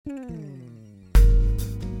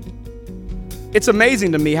It's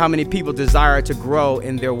amazing to me how many people desire to grow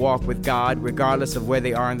in their walk with God, regardless of where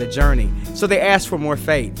they are in the journey. So they ask for more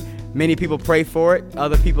faith. Many people pray for it.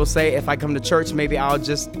 Other people say, if I come to church, maybe I'll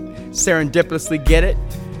just serendipitously get it.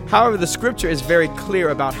 However, the scripture is very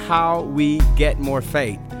clear about how we get more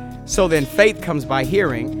faith. So then faith comes by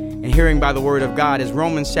hearing, and hearing by the word of God, as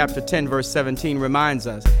Romans chapter 10, verse 17 reminds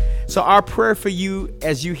us. So our prayer for you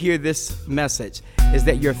as you hear this message is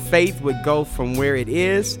that your faith would go from where it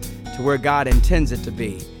is to where God intends it to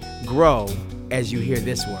be. Grow as you hear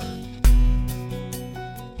this word.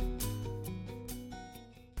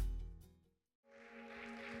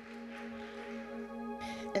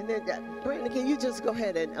 And then, Brandon, can you just go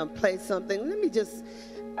ahead and play something?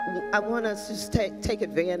 I want us to just take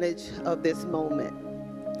advantage of this moment,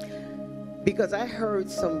 because I heard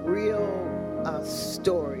some real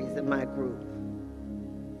stories in my group.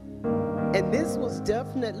 And this was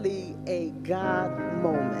definitely a God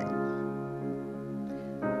moment.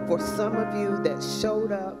 For some of you that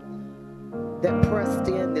showed up, that pressed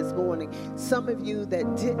in this morning, some of you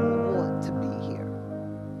that didn't want to be here.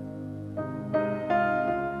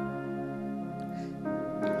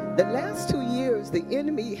 The last 2 years, the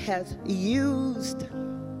enemy has used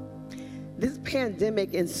this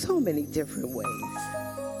pandemic in so many different ways.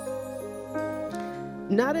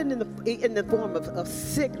 Not in the form of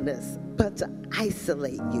sickness, but to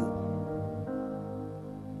isolate you.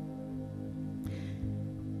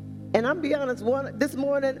 And I'm be honest, this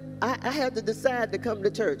morning, I had to decide to come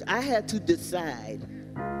to church. I had to decide.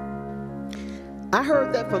 I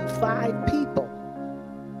heard that from 5 people,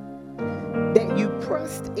 that you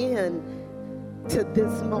pressed in to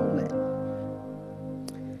this moment.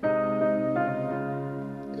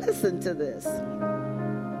 Listen to this.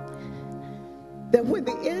 That when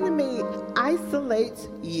the enemy isolates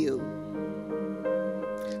you,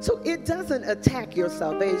 so it doesn't attack your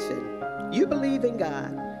salvation. You believe in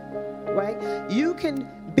God, right? You can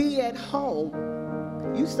be at home.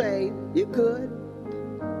 You say, you're good.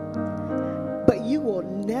 But you will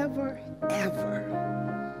never, ever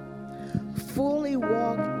fully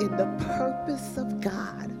walk in the purpose of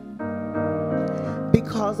God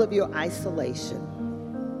because of your isolation.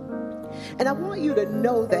 And I want you to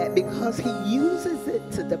know that, because he uses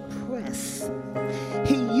it to depress.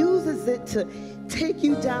 He uses it to take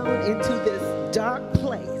you down into this dark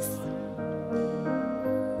place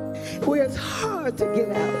where it's hard to get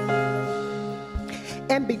out.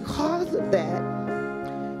 And because of that,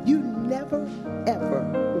 you never, ever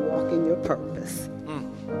walk in your purpose.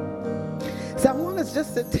 So I want us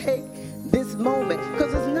just to take this moment,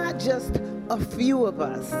 because it's not just a few of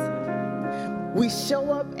us. We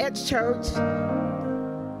show up at church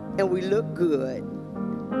and we look good,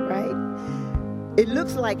 right? It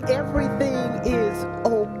looks like everything is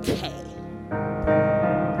okay.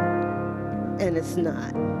 And it's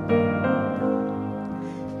not.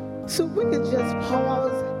 So we can just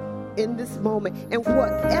pause in this moment, and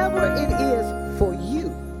whatever it is for you,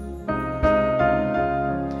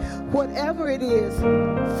 whatever it is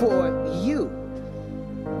for you,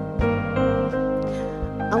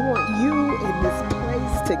 I want you in this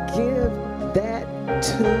place to give that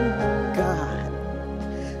to God.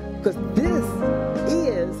 Because this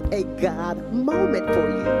is a God moment for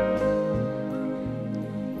you.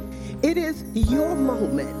 It is your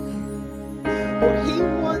moment where he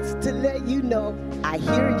wants to let you know, I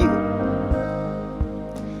hear you.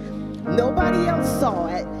 Nobody else saw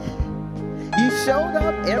it. You showed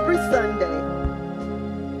up every Sunday.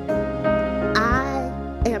 I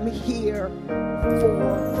am here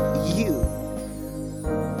for you.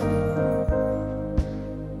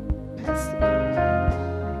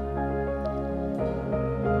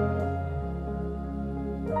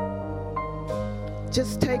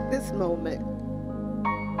 Just take this moment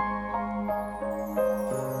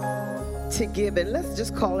to give, and let's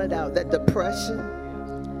just call it out, that depression,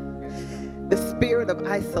 the spirit of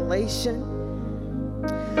isolation,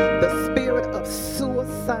 the spirit of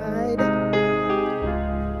suicide,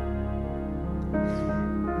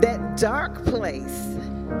 that dark place,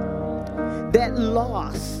 that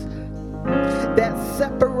loss, that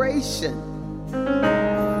separation,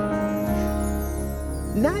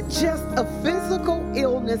 not just a physical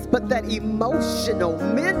illness, but that emotional,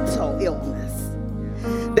 mental illness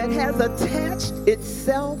that has attached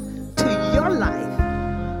itself to your life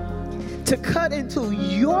to cut into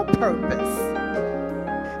your purpose,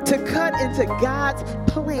 to cut into God's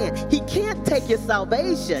plan. He can't take your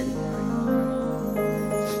salvation,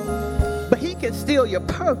 but he can steal your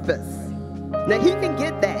purpose. Now he can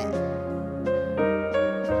get that.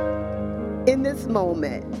 In this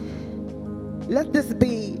moment, let this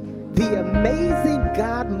be the amazing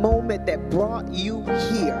God moment that brought you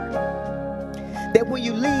here. That when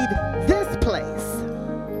you leave this place,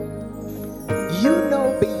 you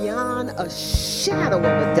know beyond a shadow of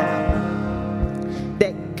a doubt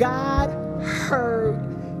that God heard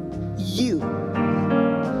you.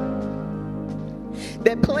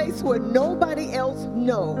 That place where nobody else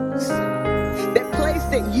knows. That place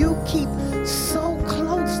that you keep so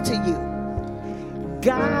close to you.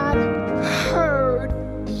 God heard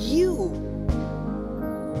you.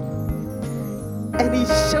 And he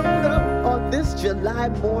showed up on this July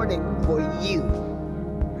morning for you.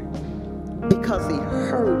 Because he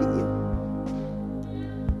heard you.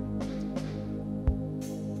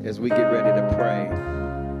 As we get ready to pray,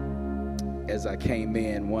 as I came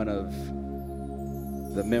in, one of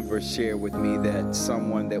the members shared with me that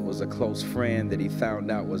someone that was a close friend that he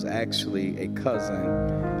found out was actually a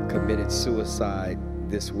cousin committed suicide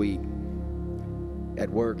this week. At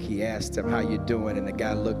work, he asked him, "How you doing?" And the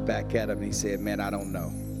guy looked back at him and he said, "Man, I don't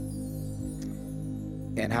know."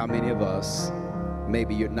 And how many of us,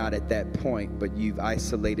 maybe you're not at that point, but you've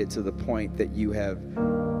isolated to the point that you have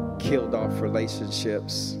killed off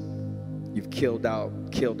relationships. You've killed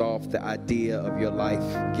off the idea of your life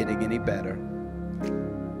getting any better.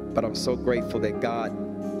 But I'm so grateful that God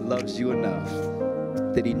loves you enough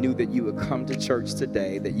that he knew that you would come to church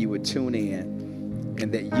today, that you would tune in,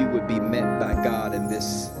 and that you would be met by God in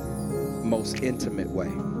this most intimate way.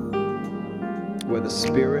 Where the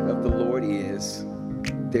Spirit of the Lord is,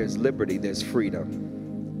 there's liberty, there's freedom.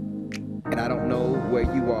 And I don't know where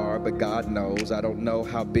you are, but God knows. I don't know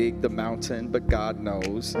how big the mountain, but God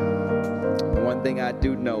knows. One thing I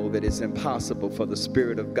do know, that it's impossible for the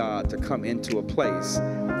Spirit of God to come into a place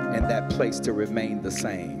and that place to remain the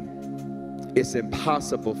same. It's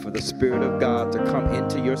impossible for the Spirit of God to come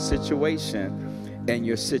into your situation and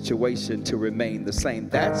your situation to remain the same.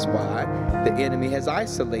 That's why the enemy has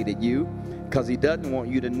isolated you, because he doesn't want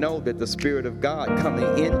you to know that the Spirit of God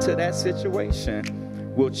coming into that situation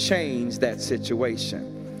will change that situation.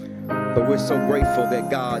 But we're so grateful that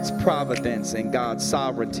God's providence and God's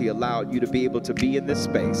sovereignty allowed you to be able to be in this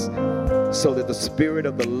space so that the Spirit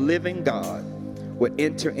of the living God would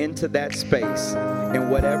enter into that space,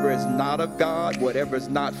 and whatever is not of God, whatever is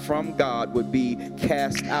not from God, would be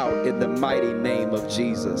cast out in the mighty name of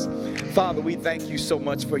Jesus. Father, we thank you so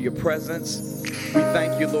much for your presence. We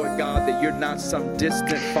thank you, Lord God, that you're not some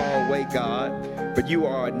distant, far away God, but you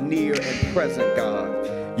are a near and present God.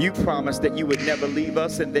 You promised that you would never leave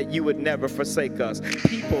us and that you would never forsake us.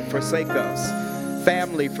 People forsake us.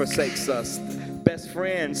 Family forsakes us. Best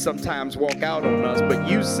friends sometimes walk out on us, but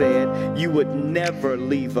you said you would never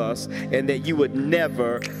leave us and that you would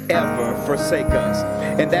never, ever forsake us.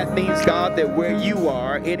 And that means, God, that where you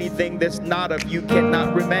are, anything that's not of you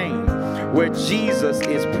cannot remain. Where Jesus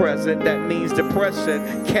is present, that means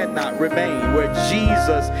depression cannot remain. Where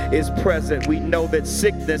Jesus is present, we know that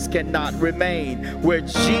sickness cannot remain. Where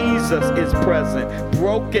Jesus is present,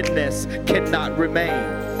 brokenness cannot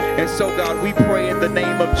remain. And so, God, we pray in the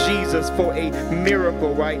name of Jesus for a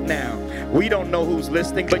miracle right now. We don't know who's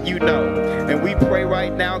listening, but you know. And we pray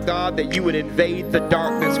right now, God, that you would invade the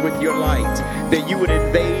darkness with your light, that you would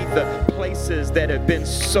invade the places that have been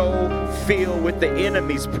so filled with the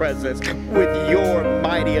enemy's presence with your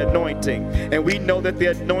mighty anointing. And we know that the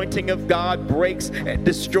anointing of God breaks and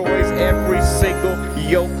destroys every single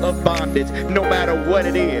yoke of bondage, no matter what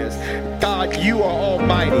it is. God, you are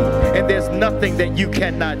almighty, and there's nothing that you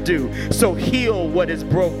cannot do. So heal what is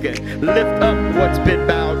broken. Lift up what's been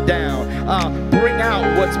bowed down. Bring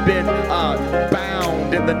out what's been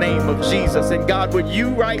bound in the name of Jesus. And God, would you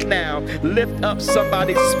right now lift up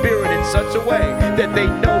somebody's spirit in such a way that they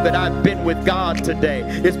know that I've been with God today.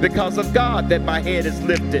 It's because of God that my head is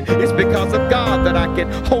lifted. It's because of God that I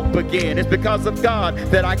can hope again. It's because of God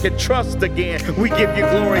that I can trust again. We give you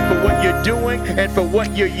glory for what you're doing and for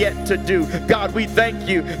what you're yet to do. God, we thank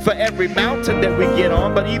you for every mountain that we get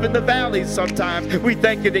on, but even the valleys sometimes. We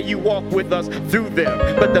thank you that you walk with us through them.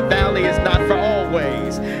 But the valley is not for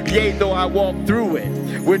always. Yea, though I walk through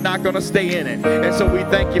it, we're not going to stay in it. And so we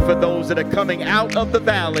thank you for those that are coming out of the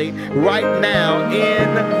valley right now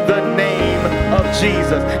in the name of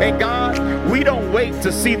Jesus. And God, we don't wait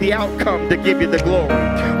to see the outcome to give you the glory.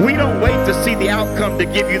 We don't wait to see the outcome to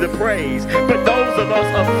give you the praise. But those of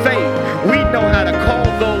us of faith, we know how to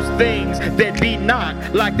call those things that be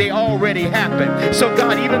not like they already happened. So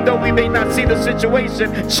God, even though we may not see the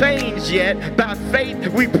situation change yet, by faith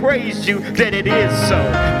we praise you that it is so,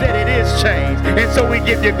 that it is changed. And so we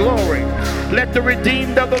give you glory. Let the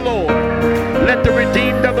redeemed of the Lord, let the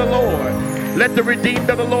redeemed of the Lord, let the redeemed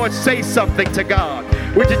of the Lord say something to God.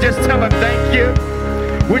 Would you just tell him thank you?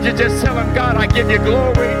 Would you just tell him, God, I give you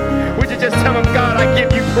glory? Would you just tell him, God, I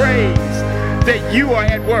give you praise, that you are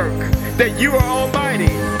at work, that you are almighty.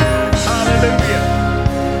 Hallelujah.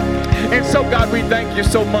 And so, God, we thank you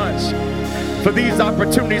so much for these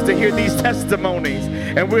opportunities to hear these testimonies.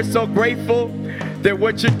 And we're so grateful that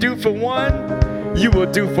what you do for one, you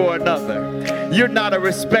will do for another. You're not a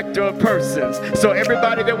respecter of persons. So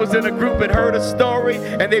everybody that was in a group and heard a story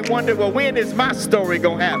and they wondered, well, when is my story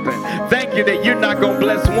going to happen? Thank you that you're not going to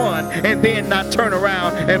bless one and then not turn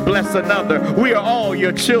around and bless another. We are all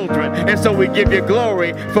your children. And so we give you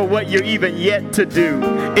glory for what you're even yet to do.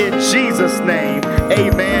 In Jesus' name,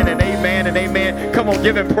 amen and amen and amen. Come on,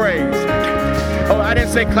 give him praise. Oh, I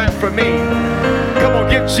didn't say clap for me. Come on,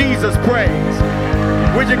 give Jesus praise.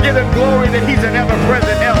 Would you give him glory that he's an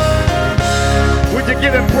ever-present help? Would you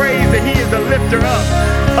give him praise that he is the lifter up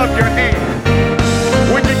of your hand?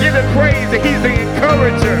 Would you give him praise that he's the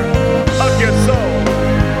encourager of your soul?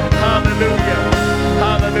 Hallelujah.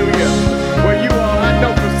 Hallelujah. Well, you all, I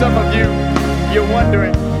know for some of you, you're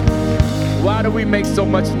wondering, why do we make so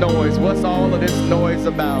much noise? What's all of this noise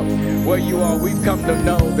about? Well, you all, we've come to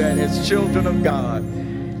know that as children of God,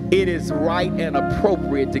 it is right and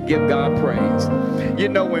appropriate to give God praise. You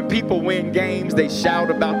know, when people win games, they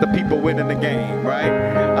shout about the people winning the game, right?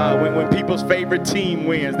 When people's favorite team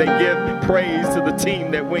wins, they give praise to the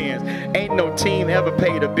team that wins. Ain't no team ever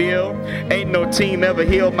paid a bill. Ain't no team ever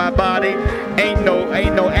healed my body. Ain't no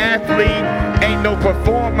athlete, ain't no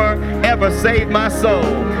performer ever saved my soul.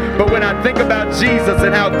 But when I think about Jesus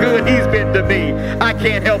and how good he's been to me, I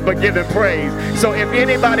can't help but give him praise. So if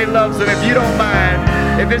anybody loves him, if you don't mind,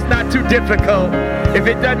 if it's not too difficult, if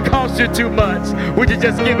it doesn't cost you too much, would you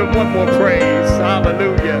just give him one more praise?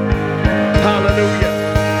 Hallelujah. Hallelujah.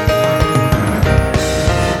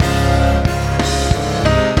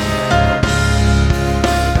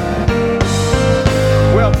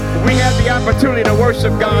 Well, we have the opportunity to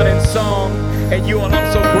worship God in song, and you all,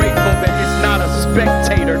 I'm so grateful that it's not a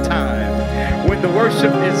spectator time. When the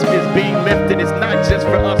worship is being lifted, it's not just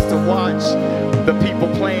for us to watch the people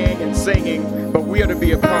playing and singing, but we are to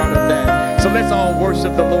be a part of that. So let's all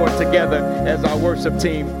worship the Lord together as our worship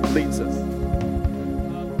team leads us.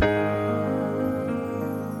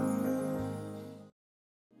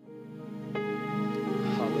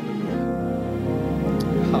 Hallelujah.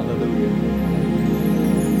 Hallelujah.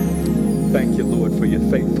 Thank you, Lord, for your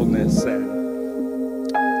faithfulness, and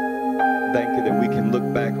thank you that we can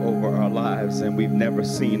look back over our lives and we've never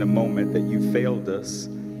seen a moment that you failed us.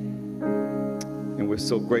 And we're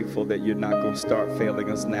so grateful that you're not going to start failing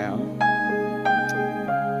us now.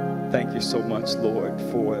 Thank you so much, Lord,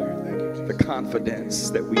 for the confidence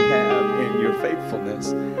that we have in your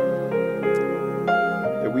faithfulness.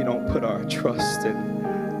 That we don't put our trust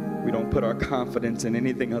and we don't put our confidence in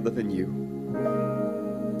anything other than you.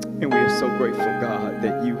 And we are so grateful, God,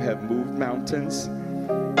 that you have moved mountains.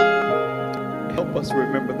 Help us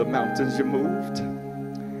remember the mountains you moved.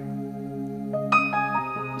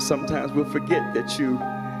 Sometimes we'll forget that you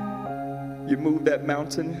moved that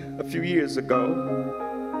mountain a few years ago.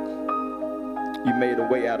 You made a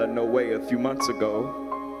way out of no way a few months ago.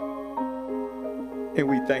 And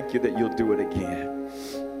we thank you that you'll do it again.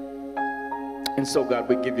 And so, God,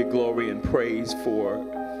 we give you glory and praise for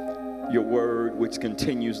your word, which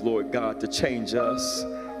continues, Lord God, to change us.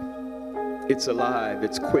 It's alive,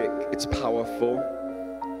 it's quick, it's powerful.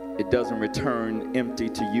 It doesn't return empty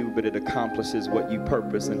to you, but it accomplishes what you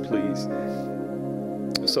purpose and please.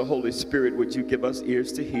 So, Holy Spirit, would you give us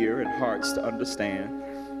ears to hear and hearts to understand,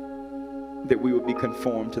 that we would be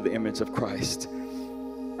conformed to the image of Christ,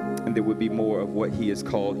 and there would be more of what he has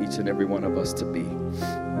called each and every one of us to be.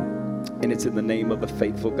 And it's in the name of the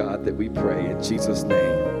faithful God that we pray. In Jesus'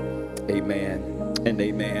 name, amen and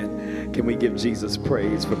amen. Can we give Jesus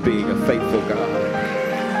praise for being a faithful God?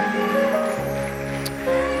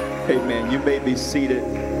 Amen. You may be seated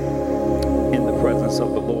in the presence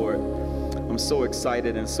of the Lord. I'm so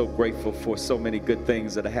excited and so grateful for so many good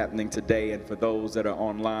things that are happening today. And for those that are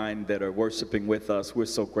online that are worshiping with us, we're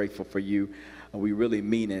so grateful for you. We really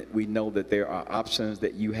mean it. We know that there are options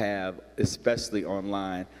that you have, especially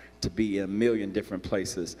online, to be in a million different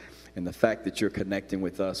places. And the fact that you're connecting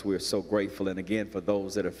with us, we're so grateful. And again, for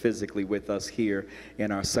those that are physically with us here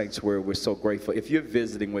in our sanctuary, we're so grateful. If you're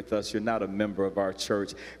visiting with us, you're not a member of our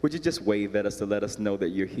church, would you just wave at us to let us know that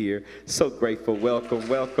you're here? So grateful. Welcome,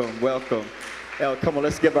 welcome, welcome. Come on,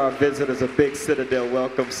 let's give our visitors a big Citadel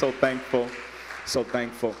welcome. So thankful, so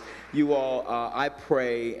thankful. You all, I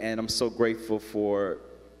pray, and I'm so grateful for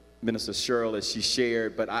Minister Cheryl as she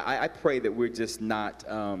shared, but I pray that we're just not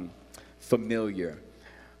familiar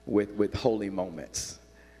with holy moments.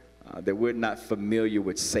 that we're not familiar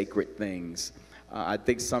with sacred things. I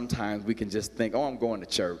think sometimes we can just think, oh, I'm going to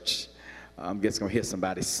church. I'm just going to hear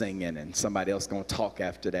somebody singing and somebody else going to talk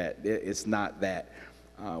after that. It's not that.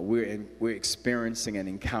 We're experiencing and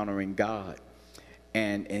encountering God.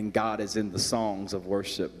 And God is in the songs of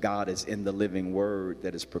worship. God is in the living word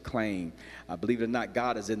that is proclaimed. Believe it or not,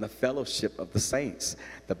 God is in the fellowship of the saints.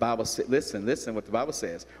 The Bible says, listen what the Bible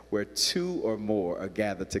says. Where two or more are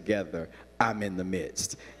gathered together, I'm in the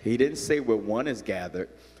midst. He didn't say where one is gathered.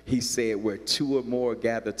 He said where two or more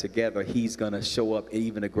gather together, he's going to show up in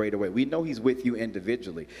even a greater way. We know he's with you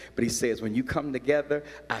individually, but he says when you come together,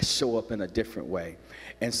 I show up in a different way.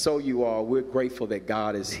 And so you all, we're grateful that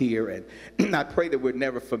God is here. And I pray that we're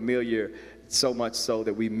never familiar so much so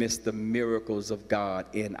that we miss the miracles of God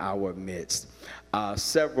in our midst.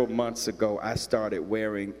 Several months ago, I started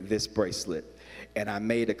wearing this bracelet. And I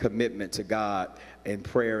made a commitment to God in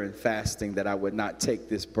prayer and fasting that I would not take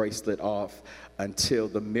this bracelet off until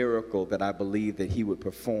the miracle that I believe that he would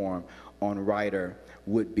perform on Ryder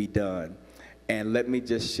would be done. And let me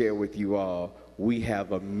just share with you all, we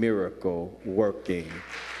have a miracle working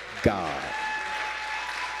God.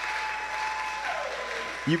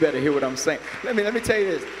 You better hear what I'm saying. Let me tell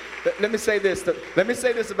you this. Let me say this. Let me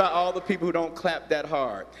say this about all the people who don't clap that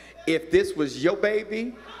hard. If this was your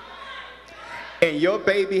baby, and your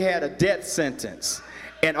baby had a death sentence,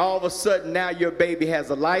 and all of a sudden now your baby has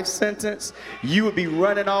a life sentence, you would be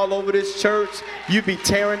running all over this church. You'd be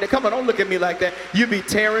tearing, come on, don't look at me like that. You'd be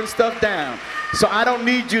tearing stuff down. So I don't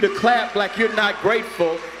need you to clap like you're not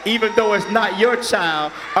grateful, even though it's not your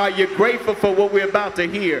child. Are you grateful for what we're about to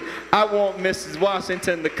hear? I want Mrs.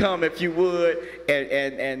 Washington to come, if you would,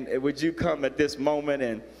 and would you come at this moment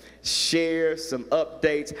and share some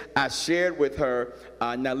updates. I shared with her,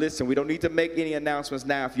 now listen, we don't need to make any announcements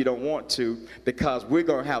now if you don't want to, because we're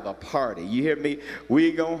going to have a party. You hear me?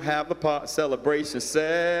 We're going to have a celebration.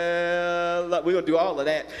 We're going to do all of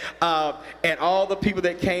that. And all the people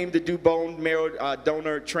that came to do bone marrow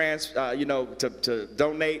donor to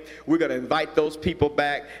donate, we're going to invite those people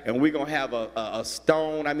back, and we're going to have a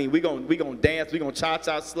stone. I mean, we're going to dance. We're going to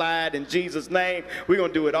cha-cha slide in Jesus' name. We're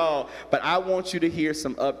going to do it all. But I want you to hear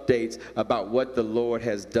some updates about what the Lord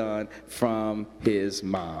has done from his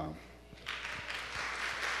mom.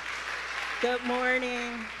 Good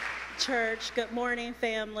morning, church. Good morning,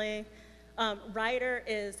 family. Ryder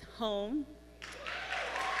is home.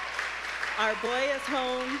 Our boy is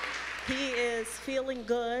home. He is feeling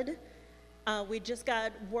good. We just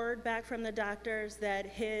got word back from the doctors that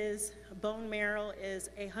his bone marrow is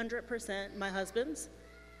 100% my husband's.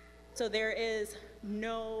 So there is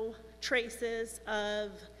no traces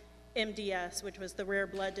of MDS, which was the rare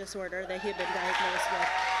blood disorder that he had been diagnosed with.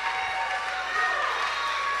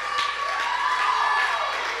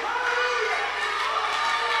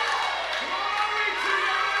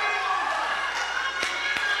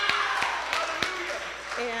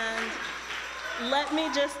 And let me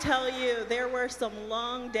just tell you, there were some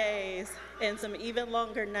long days and some even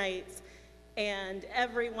longer nights, and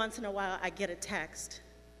every once in a while I get a text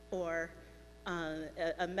or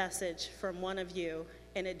a message from one of you,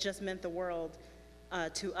 and it just meant the world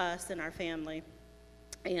to us and our family.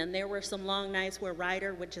 And there were some long nights where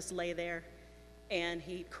Ryder would just lay there, and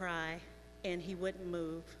he'd cry, and he wouldn't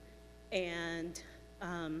move. And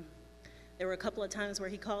there were a couple of times where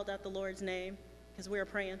he called out the Lord's name, because we were a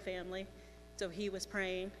praying family. So he was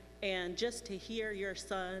praying, and just to hear your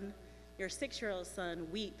son, your 6-year-old son,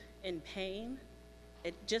 weep in pain,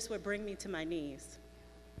 it just would bring me to my knees.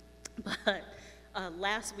 But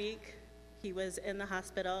last week, he was in the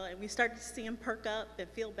hospital, and we started to see him perk up and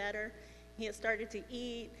feel better. He had started to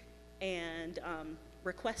eat and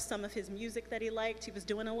request some of his music that he liked. He was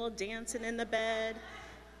doing a little dancing in the bed.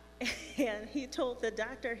 And he told the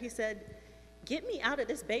doctor, he said, "Get me out of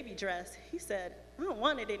this baby dress." He said, "I don't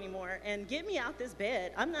want it anymore, and get me out this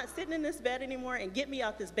bed. I'm not sitting in this bed anymore, and get me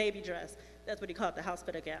out this baby dress." That's what he called the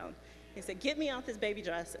hospital gown. He said, "Get me out this baby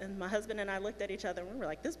dress." And my husband and I looked at each other, and we were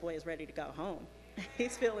like, this boy is ready to go home.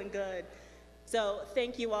 He's feeling good. So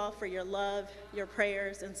thank you all for your love, your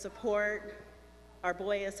prayers, and support. Our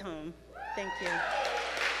boy is home. Thank you.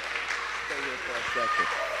 Stay here for a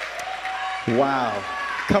second. Wow.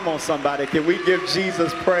 Come on, somebody. Can we give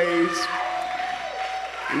Jesus praise?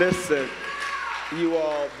 Listen, you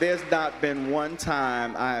all, there's not been one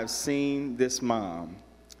time I have seen this mom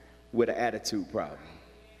with an attitude problem.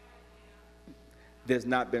 There's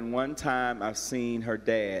not been one time I've seen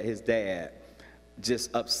his dad,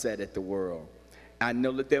 just upset at the world. I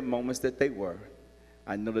know that there are moments that they were.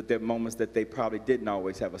 I know that there are moments that they probably didn't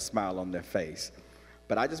always have a smile on their face.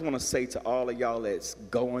 But I just want to say to all of y'all that's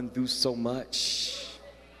going through so much,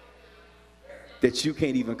 that you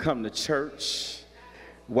can't even come to church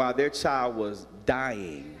while their child was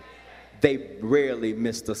dying. They rarely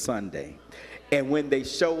missed a Sunday. And when they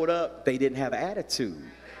showed up, they didn't have attitude.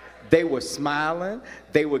 They were smiling.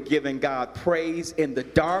 They were giving God praise in the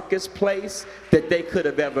darkest place that they could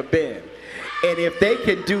have ever been. And if they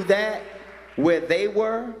can do that where they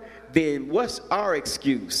were, then what's our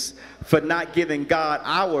excuse for not giving God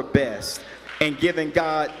our best and giving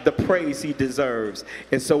God the praise he deserves?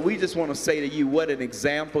 And so we just want to say to you, what an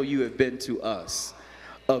example you have been to us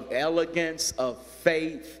of elegance, of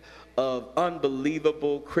faith, of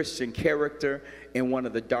unbelievable Christian character in one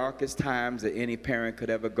of the darkest times that any parent could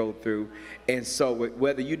ever go through. And so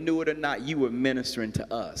whether you knew it or not, you were ministering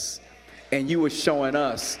to us, and you were showing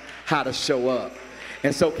us how to show up.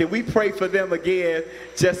 And so can we pray for them again,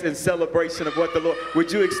 just in celebration of what the Lord,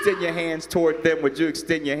 would you extend your hands toward them? Would you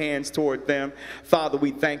extend your hands toward them? Father,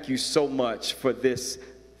 we thank you so much for this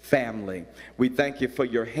family. We thank you for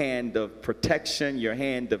your hand of protection, your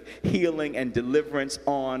hand of healing and deliverance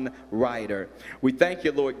on Ryder. We thank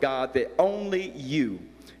you, Lord God, that only you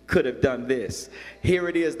could have done this. Here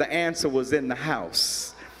it is, the answer was in the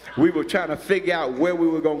house. We were trying to figure out where we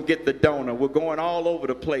were going to get the donor. We're going all over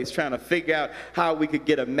the place trying to figure out how we could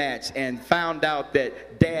get a match, and found out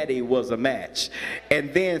that Daddy was a match.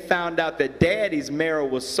 And then found out that Daddy's marrow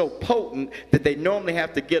was so potent that they normally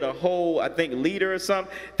have to get a whole, I think, liter or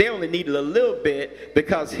something. They only needed a little bit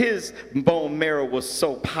because his bone marrow was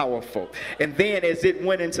so powerful. And then as it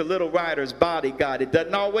went into little Ryder's body, God, it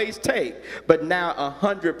doesn't always take, but now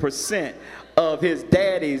 100% of his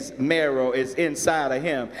daddy's marrow is inside of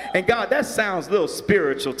him. And God, that sounds a little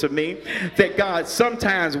spiritual to me, that God,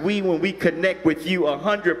 sometimes when we connect with you,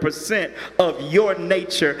 100% of your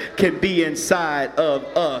nature can be inside of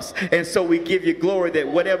us. And so we give you glory that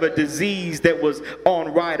whatever disease that was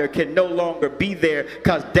on Ryder can no longer be there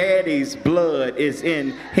because daddy's blood is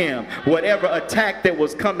in him. Whatever attack that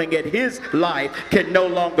was coming at his life can no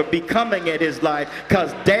longer be coming at his life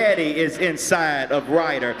because daddy is inside of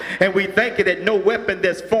Ryder. And we thank you that no weapon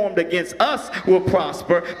that's formed against us will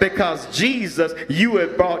prosper because Jesus, you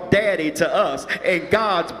have brought daddy to us, and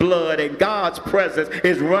God's blood and God's presence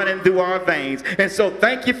is running through our veins. And so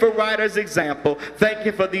thank you for Ryder's example. Thank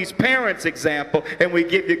you for these parents' example, and we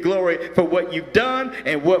give you glory for what you've done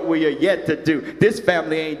and what we are yet to do. This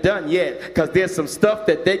family ain't done yet because there's some stuff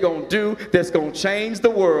that they're going to do that's going to change the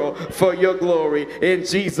world for your glory. In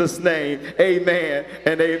Jesus' name, amen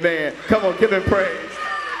and amen. Come on, give him praise.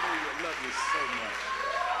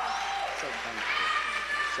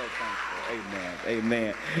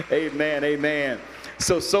 Amen. Amen. Amen.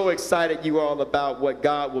 So excited you all about what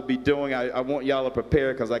God will be doing. I want y'all to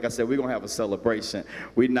prepare because, like I said, we're going to have a celebration.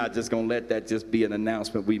 We're not just going to let that just be an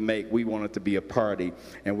announcement we make. We want it to be a party,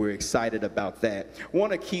 and we're excited about that. I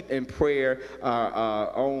want to keep in prayer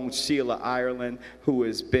our own Sheila Ireland, who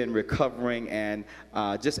has been recovering, and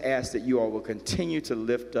just ask that you all will continue to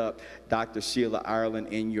lift up Dr. Sheila Ireland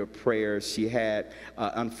in your prayers. She had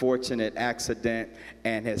an unfortunate accident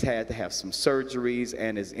and has had to have some surgeries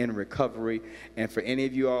and is in recovery. And for any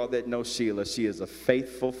of you all that know Sheila, she is a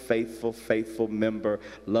faithful member,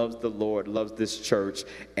 loves the Lord, loves this church,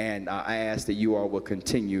 and I ask that you all will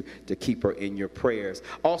continue to keep her in your prayers.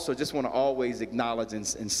 Also, just want to always acknowledge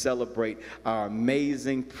and celebrate our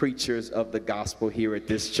amazing preachers of the gospel here at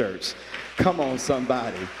this church. Come on,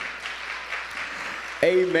 somebody.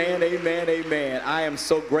 Amen, amen, amen. I am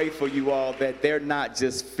so grateful, you all, that they're not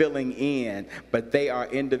just filling in, but they are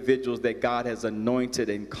individuals that God has anointed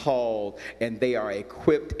and called, and they are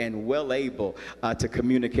equipped and well able to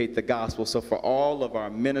communicate the gospel. So for all of our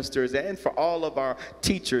ministers and for all of our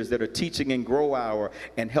teachers that are teaching in Grow Hour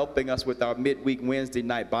and helping us with our midweek Wednesday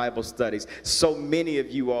night Bible studies, so many of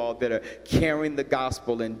you all that are carrying the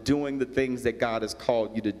gospel and doing the things that God has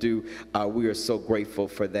called you to do, we are so grateful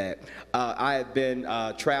for that. I have been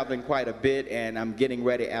traveling quite a bit, and I'm getting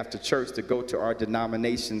ready after church to go to our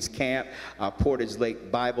denomination's camp, Portage Lake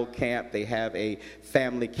Bible Camp. They have a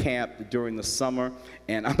family camp during the summer,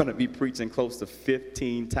 and I'm going to be preaching close to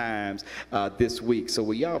 15 times this week. So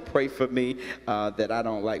will y'all pray for me that I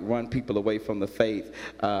don't run people away from the faith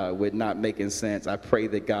with not making sense. I pray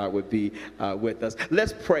that God would be with us.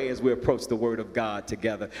 Let's pray as we approach the Word of God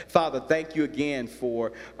together. Father, thank you again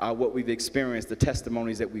for what we've experienced, the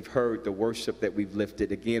testimonies that we've heard, the worship that we've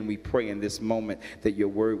lifted. Again, we pray in this moment that your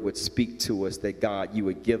word would speak to us, that God, you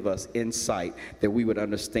would give us insight, that we would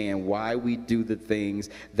understand why we do the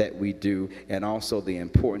things that we do, and also the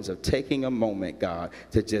importance of taking a moment, God,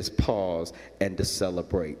 to just pause and to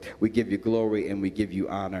celebrate. We give you glory and we give you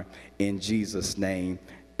honor. In Jesus' name,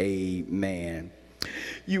 amen.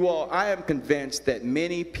 You all, I am convinced that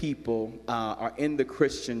many people are in the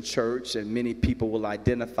Christian church, and many people will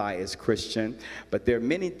identify as Christian, but there are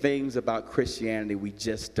many things about Christianity we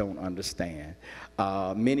just don't understand.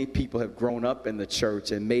 Many people have grown up in the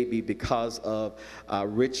church, and maybe because of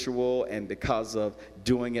ritual and because of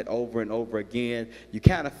doing it over and over again, you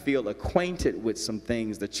kind of feel acquainted with some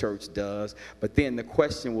things the church does. But then the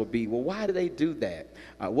question will be, well, why do they do that?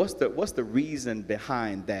 What's the reason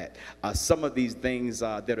behind that? Some of these things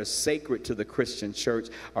that are sacred to the Christian church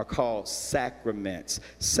are called sacraments.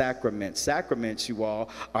 Sacraments, you all,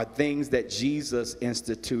 are things that Jesus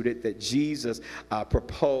instituted, that Jesus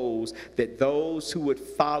proposed, that those who would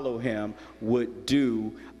follow him would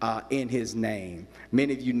do in his name.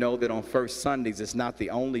 Many of you know that on first Sundays, it's not the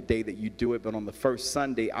only day that you do it, but on the first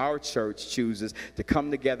Sunday, our church chooses to come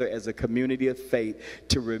together as a community of faith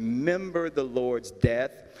to remember the Lord's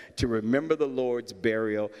death, to remember the Lord's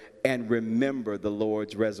burial, and remember the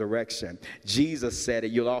Lord's resurrection. Jesus said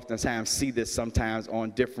it. You'll oftentimes see this sometimes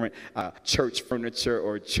on different church furniture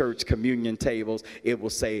or church communion tables. It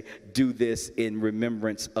will say, do this in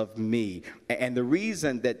remembrance of me. And the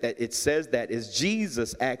reason that it says that is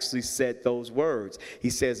Jesus actually said those words.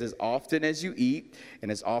 He says, as often as you eat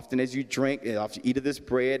and as often as you drink, and after you eat of this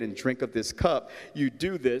bread and drink of this cup, you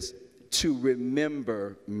do this to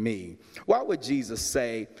remember me. Why would Jesus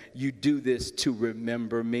say, you do this to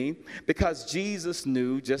remember me? Because Jesus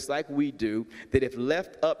knew, just like we do, that if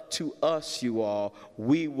left up to us, you all,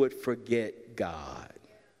 we would forget God.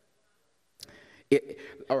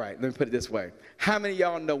 All right, let me put it this way. How many of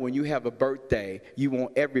y'all know when you have a birthday, you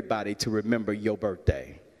want everybody to remember your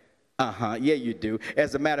birthday? Yeah, you do.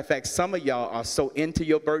 As a matter of fact, some of y'all are so into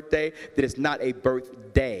your birthday that it's not a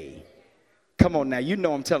birthday. Come on now, you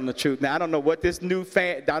know I'm telling the truth. Now, I don't know what this new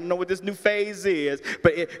phase is,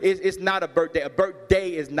 but it's not a birthday. A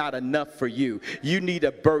birthday is not enough for you. You need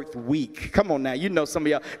a birth week. Come on now, you know some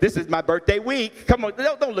of y'all, this is my birthday week. Come on,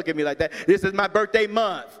 don't look at me like that. This is my birthday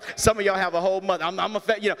month. Some of y'all have a whole month.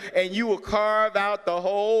 And you will carve out the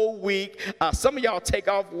whole week. Some of y'all take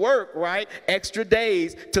off work, right? Extra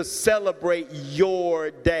days to celebrate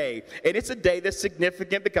your day. And it's a day that's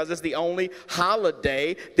significant because it's the only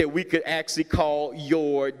holiday that we could actually call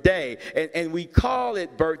your day. And we call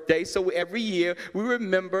it birthday, so every year we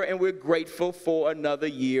remember and we're grateful for another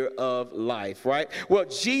year of life, right? Well,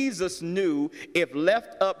 Jesus knew if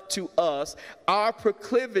left up to us, our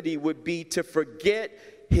proclivity would be to forget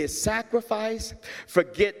his sacrifice,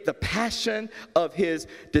 forget the passion of his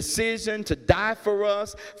decision to die for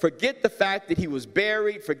us, forget the fact that he was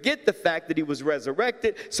buried, forget the fact that he was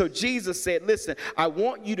resurrected. So Jesus said, listen, I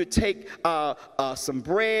want you to take some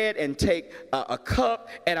bread and take a cup,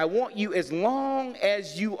 and I want you, as long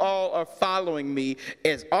as you all are following me,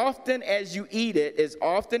 as often as you eat it, as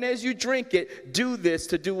often as you drink it, do this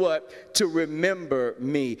to do what? To remember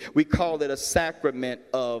me. We call it a sacrament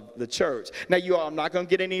of the church. Now, you all, I'm not going to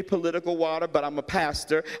get any political water, but I'm a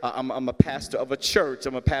pastor. I'm a pastor of a church.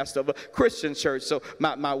 I'm a pastor of a Christian church. So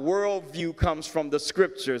my worldview comes from the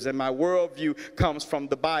scriptures, and my worldview comes from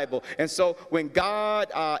the Bible. And so when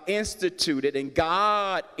God instituted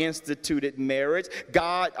marriage,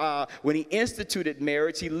 when he instituted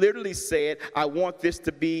marriage, he literally said, I want this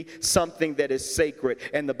to be something that is sacred.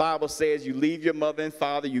 And the Bible says you leave your mother and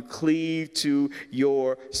father, you cleave to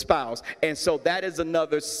your spouse. And so that is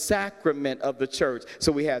another sacrament of the church.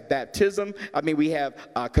 So we have baptism, we have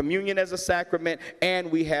communion as a sacrament,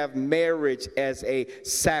 and we have marriage as a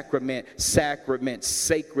sacrament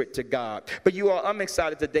sacred to God. But you all, I'm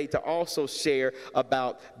excited today to also share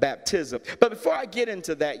about baptism. But before I get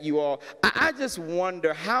into that, you all, I just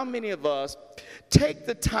wonder how many of us take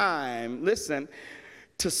the time, listen,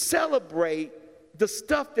 to celebrate the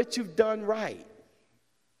stuff that you've done right.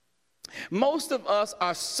 Most of us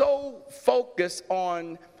are so focused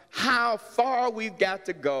on how far we've got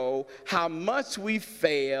to go, how much we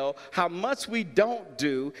fail, how much we don't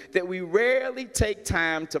do, that we rarely take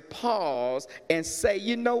time to pause and say,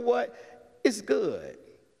 you know what, it's good.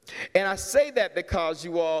 And I say that because,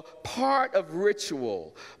 you all, part of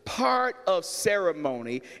ritual, part of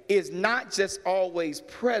ceremony is not just always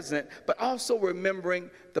present, but also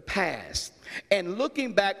remembering the past and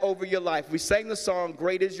looking back over your life. We sang the song,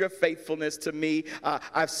 Great is Your Faithfulness to Me.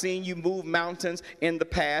 I've seen you move mountains in the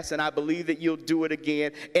past, and I believe that you'll do it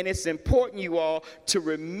again. And it's important, you all, to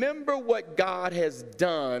remember what God has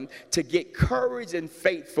done to get courage and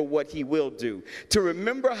faith for what he will do. To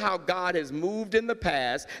remember how God has moved in the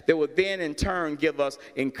past that will then in turn give us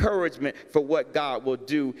encouragement for what God will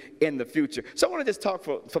do in the future. So I want to just talk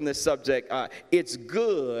from this subject. It's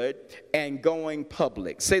good and going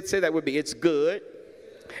public. Say that with me. It's good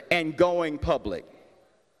and going public.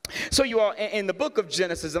 So you all, in the book of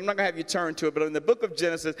Genesis, I'm not going to have you turn to it, but in the book of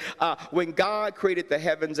Genesis, when God created the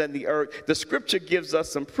heavens and the earth, the scripture gives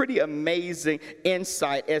us some pretty amazing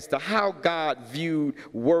insight as to how God viewed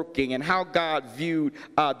working and how God viewed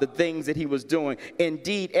the things that he was doing.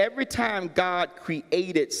 Indeed, every time God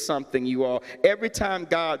created something, you all, every time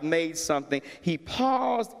God made something, he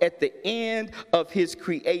paused at the end of his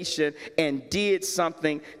creation and did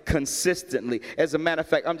something consistently. As a matter of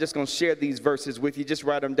fact, I'm just going to share these verses with you. Just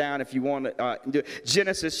write them down if you want to do it.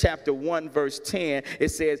 Genesis chapter 1 verse 10, it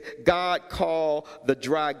says, God called the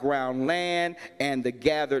dry ground land, and the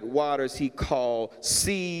gathered waters he called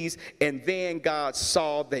seas, and then God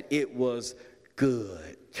saw that it was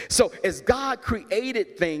good. So as God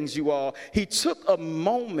created things, you all, he took a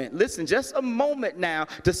moment, listen, just a moment now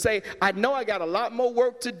to say, I know I got a lot more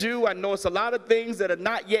work to do. I know it's a lot of things that are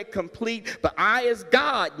not yet complete, but I as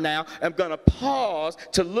God now am going to pause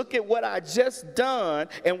to look at what I just done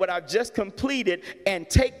and what I've just completed and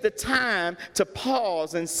take the time to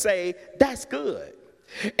pause and say, that's good.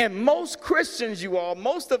 And most Christians, you all,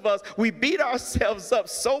 most of us, we beat ourselves up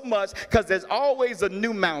so much because there's always a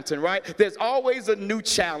new mountain, right? There's always a new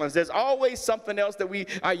challenge. There's always something else that we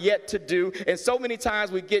are yet to do. And so many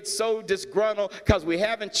times we get so disgruntled because we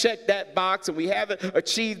haven't checked that box and we haven't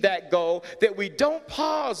achieved that goal that we don't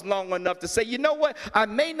pause long enough to say, you know what? I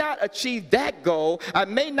may not achieve that goal. I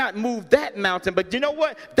may not move that mountain, but you know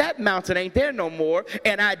what? That mountain ain't there no more.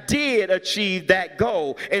 And I did achieve that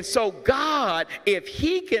goal. And so God, if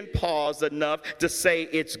he can pause enough to say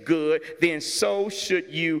it's good, then so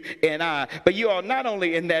should you and I. But you all, not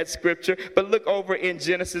only in that scripture, but look over in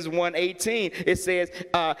Genesis 1:18. It says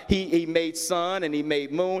he made sun and he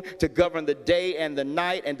made moon to govern the day and the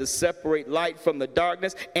night and to separate light from the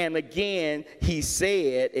darkness. And again, he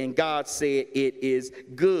said, and God said, it is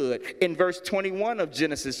good. In verse 21 of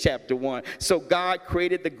Genesis chapter 1, so God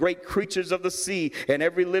created the great creatures of the sea and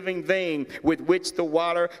every living thing with which the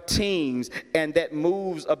water teems and that moves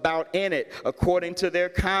about in it according to their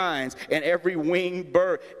kinds, and every winged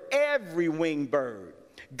bird.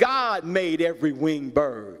 God made every winged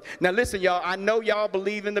bird. Now listen, y'all, I know y'all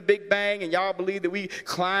believe in the Big Bang and y'all believe that we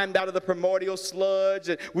climbed out of the primordial sludge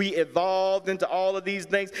and we evolved into all of these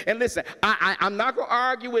things. And listen, I'm not going to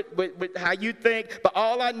argue with how you think, but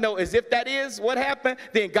all I know is if that is what happened,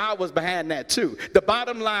 then God was behind that too. The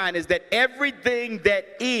bottom line is that everything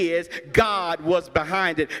that is, God was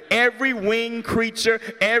behind it. Every winged creature,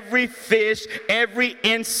 every fish, every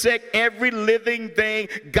insect, every living thing,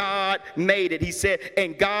 God made it. He said,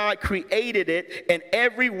 and God created it, and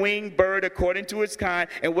every winged bird according to its kind.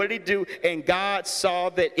 And what did he do? And God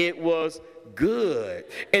saw that it was good.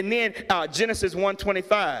 And then Genesis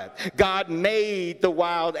 1:25, God made the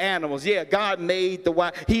wild animals. Yeah, God made the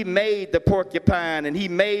wild. He made the porcupine, and he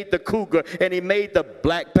made the cougar, and he made the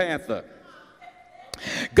black panther.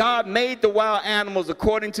 God made the wild animals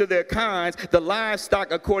according to their kinds, the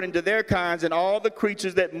livestock according to their kinds, and all the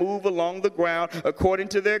creatures that move along the ground according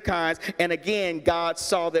to their kinds. And again, God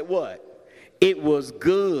saw that what? It was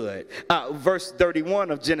good. Verse 31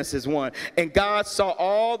 of Genesis 1. And God saw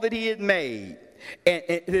all that he had made. And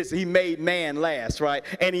he made man last, right?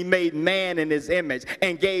 And he made man in his image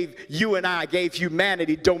and gave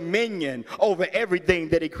humanity dominion over everything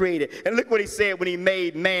that he created. And look what he said when he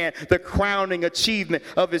made man, the crowning achievement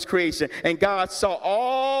of his creation. And God saw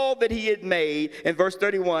all that he had made in verse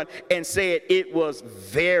 31 and said it was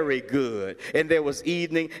very good. And there was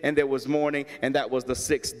evening and there was morning, and that was the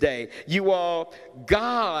sixth day. You all,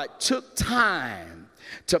 God took time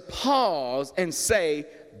to pause and say,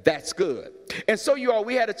 that's good. And so you all,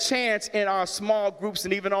 we had a chance in our small groups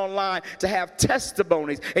and even online to have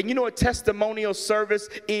testimonies. And you know what testimonial service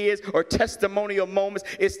is, or testimonial moments?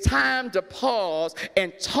 It's time to pause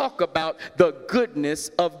and talk about the goodness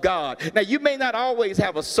of God. Now, you may not always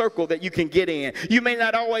have a circle that you can get in. You may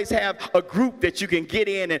not always have a group that you can get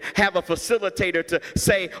in and have a facilitator to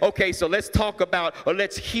say, okay, so let's talk about or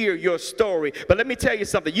let's hear your story. But let me tell you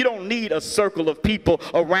something. You don't need a circle of people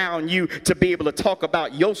around you to be able to talk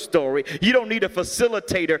about your story. You don't need a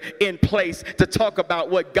facilitator in place to talk about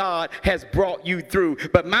what God has brought you through.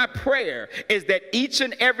 But my prayer is that each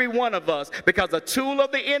and every one of us, because a tool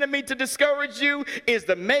of the enemy to discourage you is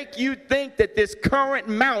to make you think that this current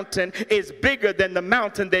mountain is bigger than the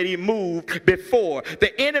mountain that he moved before.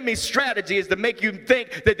 The enemy's strategy is to make you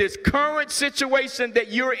think that this current situation that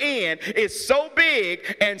you're in is so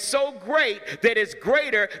big and so great that it's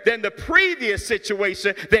greater than the previous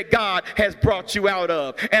situation that God has brought you out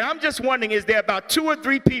of. And I'm just wondering morning, is there about 2 or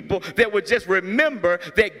 3 people that would just remember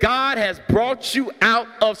that God has brought you out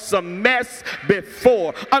of some mess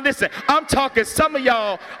before? Listen, I'm talking some of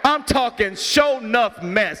y'all, I'm talking show enough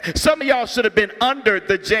mess. Some of y'all should have been under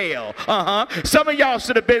the jail. Some of y'all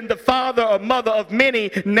should have been the father or mother of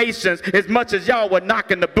many nations, as much as y'all were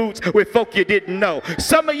knocking the boots with folk you didn't know.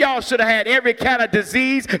 Some of y'all should have had every kind of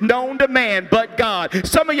disease known to man but God.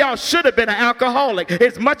 Some of y'all should have been an alcoholic.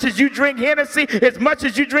 As much as you drink Hennessy, as much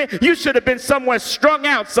as you drink, you should have been somewhere strung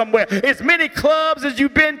out somewhere. As many clubs as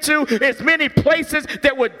you've been to, as many places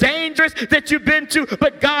that were dangerous that you've been to,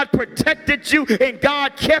 but God protected you and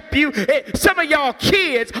God kept you. Some of y'all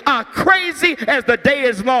kids are crazy as the day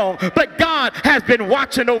is long, but God has been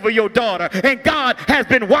watching over your daughter, and God has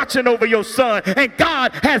been watching over your son, and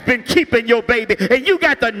God has been keeping your baby. And you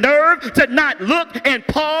got the nerve to not look and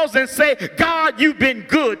pause and say, God, you've been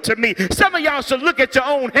good to me. Some of y'all should look at your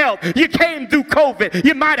own health. You came through COVID.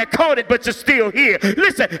 You might have caught it, but you're still here.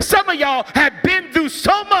 Listen, some of y'all have been through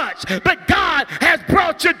so much, but God has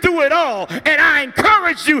brought you through it all. And I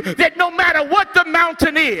encourage you that no matter what the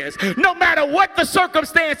mountain is, no matter what the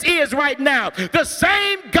circumstance is right now, the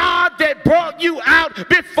same God that brought you out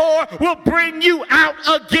before will bring you out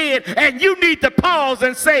again. And you need to pause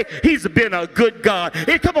and say, He's been a good God.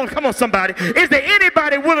 Come on, somebody. Is there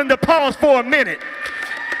anybody willing to pause for a minute?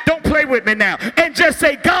 Don't play with me now. And just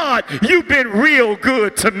say, God, you've been real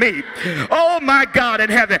good to me. Oh, my God in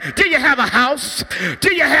heaven. Do you have a house?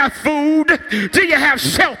 Do you have food? Do you have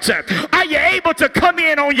shelter? Are you able to come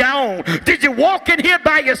in on your own? Did you walk in here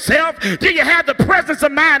by yourself? Do you have the presence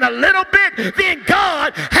of mind a little bit? Then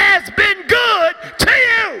God has been good to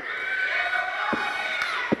you.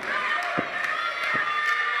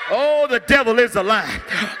 Oh, the devil is a lie.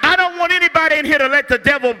 I don't want anybody in here to let the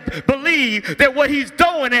devil believe that what he's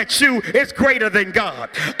throwing at you is greater than God.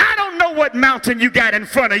 I don't know what mountain you got in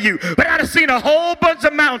front of you, but I've seen a whole bunch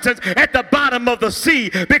of mountains at the bottom of the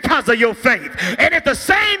sea because of your faith. And if the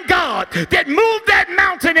same God that moved that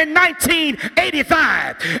mountain in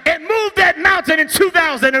 1985 and moved that mountain in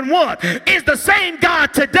 2001 is the same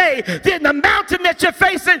God today, then the mountain that you're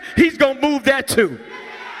facing, He's going to move that too.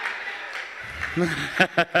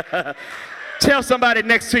 Tell somebody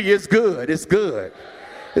next to you, it's good, it's good,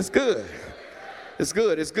 it's good, it's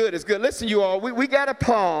good, it's good, it's good. Listen, you all, we got to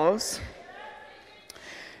pause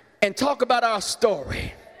and talk about our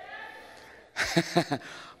story.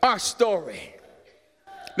 Our story.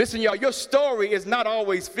 Listen, y'all, your story is not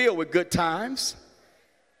always filled with good times.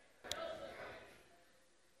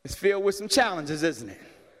 It's filled with some challenges, isn't it?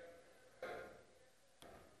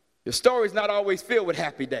 Your story is not always filled with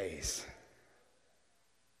happy days.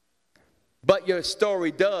 But your story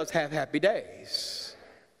does have happy days.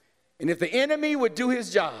 And if the enemy would do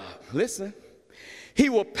his job, listen, he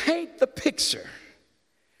will paint the picture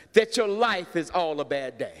that your life is all a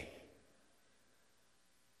bad day.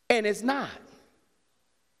 And it's not.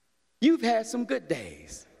 You've had some good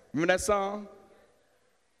days. Remember that song?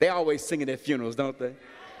 They always sing it at funerals, don't they?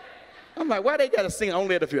 I'm like, why they got to sing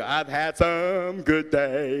only at the funeral? I've had some good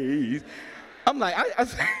days. I'm like,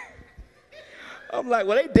 I'm like,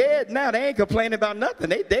 well, they dead now. They ain't complaining about nothing.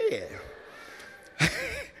 They dead.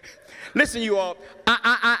 Listen, you all,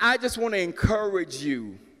 I just want to encourage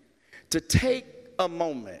you to take a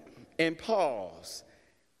moment and pause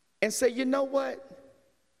and say, you know what?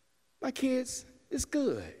 My kids, it's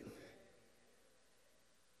good.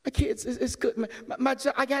 My kids, it's good. My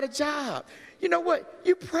job, I got a job. You know what?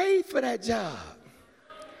 You prayed for that job.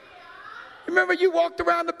 Remember, you walked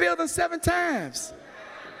around the building 7 times.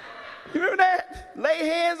 You remember that? Lay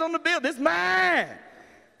hands on the building. It's mine.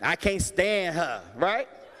 I can't stand her, right?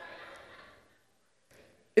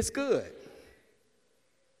 It's good.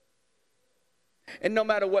 And no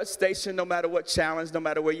matter what station, no matter what challenge, no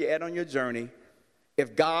matter where you're at on your journey,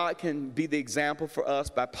 if God can be the example for us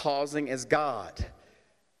by pausing as God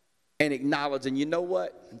and acknowledging, you know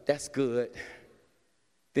what, that's good,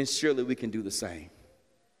 then surely we can do the same.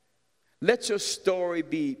 Let your story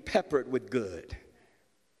be peppered with good.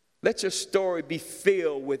 Let your story be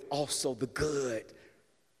filled with also the good,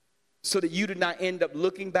 so that you do not end up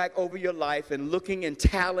looking back over your life and looking and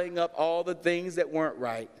tallying up all the things that weren't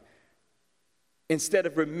right instead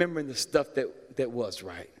of remembering the stuff that was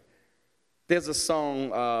right. There's a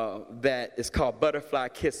song that is called Butterfly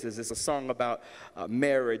Kisses. It's a song about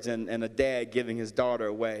marriage and a dad giving his daughter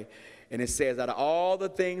away. And it says, out of all the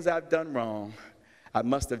things I've done wrong, I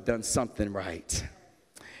must have done something right.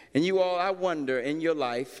 And you all, I wonder, in your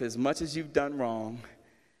life, as much as you've done wrong,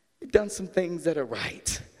 you've done some things that are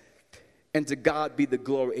right. And to God be the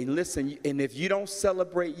glory. And listen, and if you don't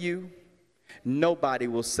celebrate you, nobody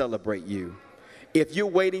will celebrate you. If you're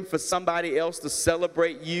waiting for somebody else to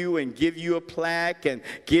celebrate you and give you a plaque and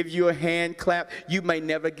give you a hand clap, you may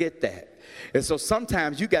never get that. And so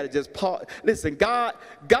sometimes you got to just pause. Listen, God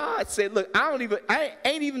said, look, I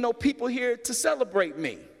ain't even no people here to celebrate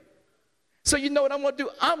me. So you know what I'm going to do?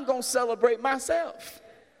 I'm going to celebrate myself.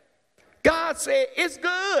 God said, it's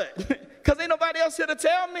good, because ain't nobody else here to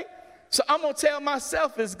tell me. So I'm going to tell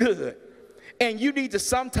myself it's good. And you need to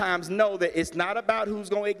sometimes know that it's not about who's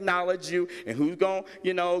going to acknowledge you and who's going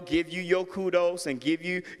to, give you your kudos and give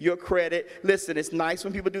you your credit. Listen, it's nice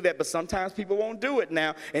when people do that, but sometimes people won't do it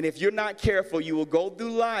now. And if you're not careful, you will go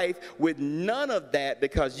through life with none of that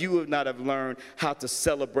because you will not have learned how to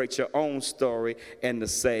celebrate your own story and to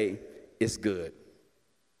say it's good.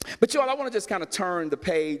 But y'all, I want to just kind of turn the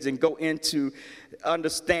page and go into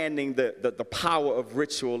understanding the power of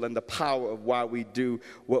ritual and the power of why we do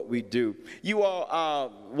what we do. You all,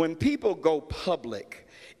 when people go public,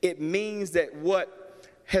 it means that what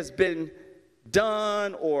has been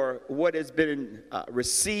done or what has been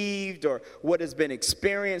received or what has been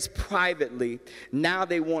experienced privately, now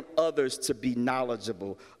they want others to be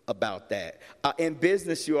knowledgeable about that. In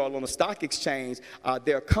business, you all, on the stock exchange,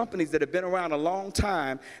 there are companies that have been around a long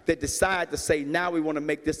time that decide to say, now we want to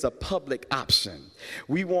make this a public option.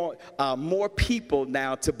 We want more people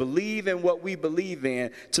now to believe in what we believe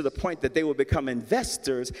in, to the point that they will become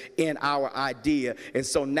investors in our idea. And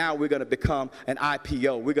so now we're going to become an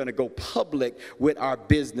IPO. We're going to go public with our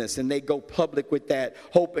business, and they go public with that,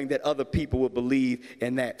 hoping that other people will believe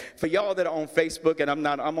in that. For y'all that are on Facebook, and I'm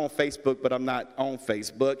on Facebook, but I'm not on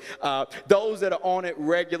Facebook. Those that are on it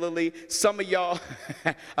regularly, some of y'all,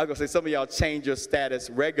 I was gonna say some of y'all change your status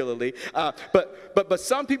regularly, but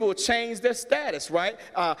some people will change their status, right?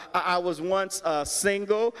 I was once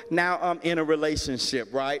single, now I'm in a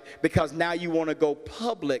relationship, right? Because now you want to go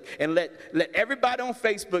public and let everybody on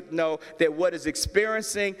Facebook know that what is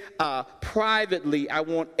experiencing privately, I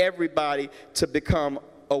want everybody to become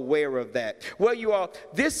aware of that. Well, you all,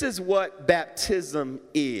 this is what baptism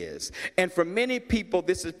is. And for many people,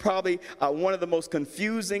 this is probably one of the most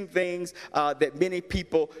confusing things that many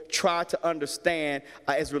people try to understand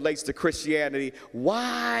as relates to Christianity.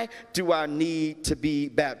 Why do I need to be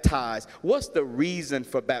baptized? What's the reason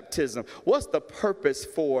for baptism? What's the purpose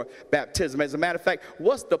for baptism? As a matter of fact,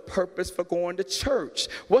 what's the purpose for going to church?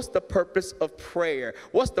 What's the purpose of prayer?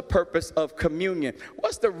 What's the purpose of communion?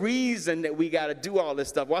 What's the reason that we got to do all this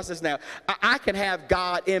stuff? Watch this now. I can have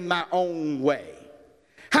God in my own way.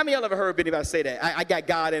 How many of y'all ever heard anybody say that? I got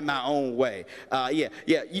God in my own way. Yeah.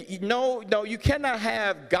 No, you cannot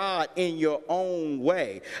have God in your own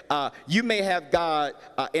way. You may have God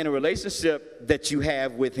in a relationship that you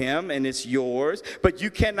have with him and it's yours, but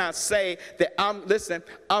you cannot say that I'm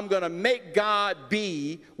going to make God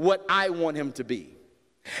be what I want him to be.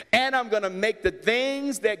 And I'm going to make the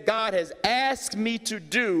things that God has asked me to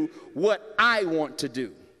do what I want to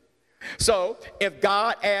do. So if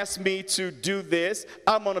God asks me to do this,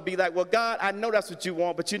 I'm going to be like, well, God, I know that's what you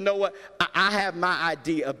want, but you know what? I have my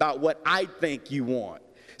idea about what I think you want.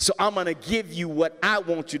 So I'm going to give you what I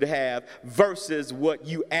want you to have versus what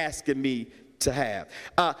you asking me to have.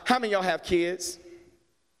 How many of y'all have kids?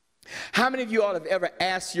 How many of you all have ever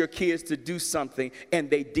asked your kids to do something and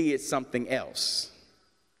they did something else?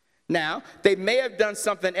 Now, they may have done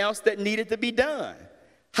something else that needed to be done.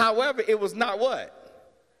 However, it was not what?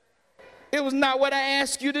 It was not what I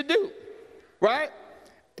asked you to do, right?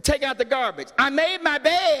 Take out the garbage. I made my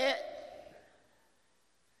bed.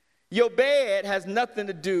 Your bed has nothing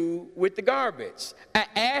to do with the garbage. I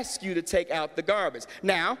asked you to take out the garbage.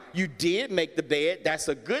 Now, you did make the bed. That's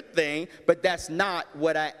a good thing, but that's not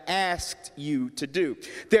what I asked you to do.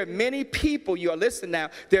 There are many people, you are listening now,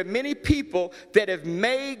 there are many people that have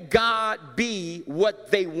made God be what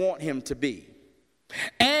they want him to be.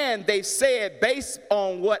 And they've said, based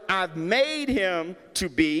on what I've made him to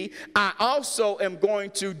be, I also am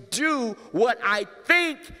going to do what I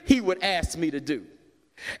think he would ask me to do.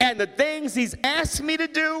 And the things he's asked me to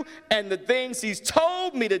do and the things he's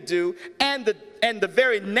told me to do and the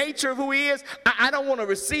very nature of who he is, I don't want to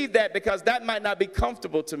receive that because that might not be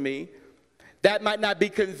comfortable to me. That might not be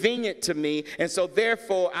convenient to me. And so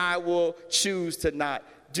therefore, I will choose to not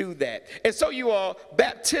do that. And so you all,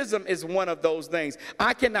 baptism is one of those things.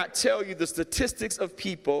 I cannot tell you the statistics of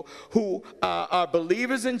people who are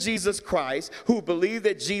believers in Jesus Christ, who believe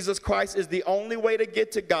that Jesus Christ is the only way to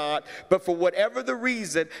get to God, but for whatever the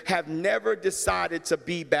reason have never decided to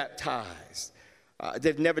be baptized.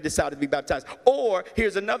 They've never decided to be baptized. Or,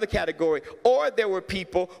 here's another category. Or there were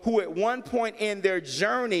people who at one point in their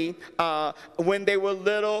journey, when they were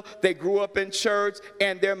little, they grew up in church,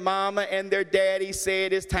 and their mama and their daddy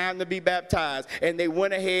said it's time to be baptized. And they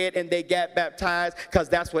went ahead and they got baptized because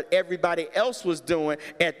that's what everybody else was doing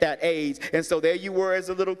at that age. And so there you were as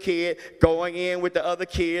a little kid going in with the other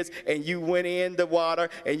kids, and you went in the water,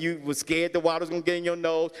 and you were scared the water was going to get in your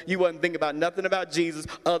nose. You wasn't thinking about nothing about Jesus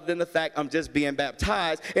other than the fact I'm just being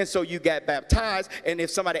baptized. And so you got baptized, and if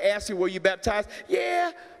somebody asked you, were you baptized?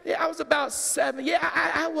 Yeah, I was about 7. Yeah,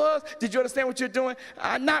 I was. Did you understand what you're doing?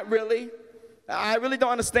 Not really. I really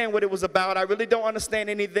don't understand what it was about. I really don't understand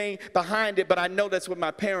anything behind it, but I know that's what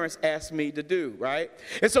my parents asked me to do, right?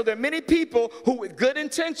 And so there are many people who with good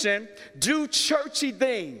intention do churchy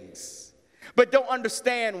things, but don't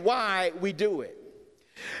understand why we do it.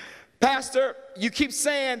 Pastor, you keep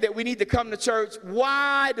saying that we need to come to church.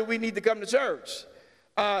 Why do we need to come to church?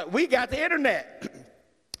 We got the internet.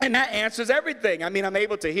 And that answers everything. I mean, I'm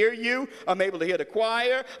able to hear you. I'm able to hear the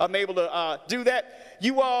choir. I'm able to do that.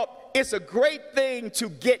 You all, it's a great thing to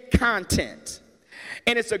get content.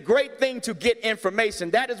 And it's a great thing to get information.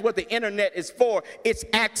 That is what the internet is for. It's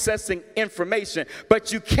accessing information.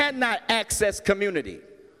 But you cannot access community.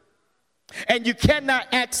 And you cannot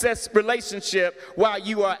access relationship while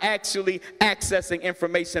you are actually accessing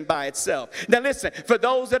information by itself. Now listen, for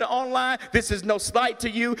those that are online, this is no slight to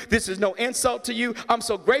you. This is no insult to you. I'm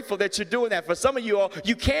so grateful that you're doing that. For some of you all,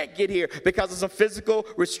 you can't get here because of some physical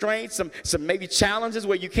restraints, some maybe challenges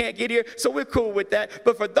where you can't get here. So we're cool with that.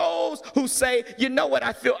 But for those who say, you know what,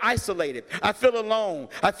 I feel isolated. I feel alone.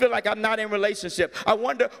 I feel like I'm not in relationship. I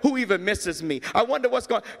wonder who even misses me. I wonder what's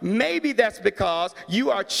going on. Maybe that's because you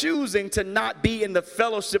are choosing to not be in the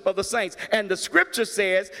fellowship of the saints. And the scripture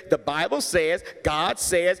says, the Bible says, God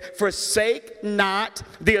says, forsake not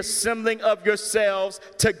the assembling of yourselves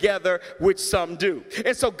together, which some do.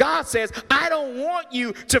 And so God says, I don't want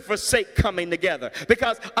you to forsake coming together,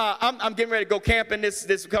 because I'm getting ready to go camping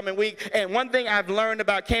this coming week. And one thing I've learned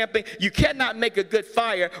about camping, you cannot make a good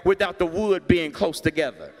fire without the wood being close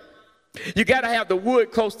together. You got to have the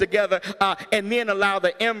wood close together and then allow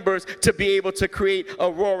the embers to be able to create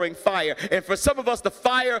a roaring fire. And for some of us, the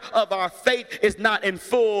fire of our faith is not in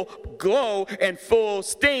full glow and full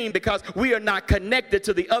steam because we are not connected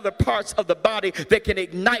to the other parts of the body that can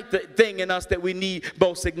ignite the thing in us that we need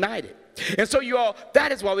most ignited. And so you all,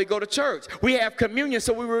 that is why we go to church. We have communion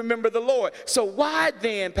so we remember the Lord. So why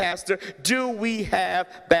then, Pastor, do we have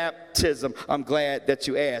baptism? I'm glad that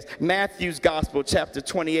you asked. Matthew's Gospel, chapter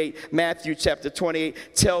 28, Matthew chapter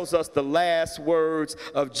 28 tells us the last words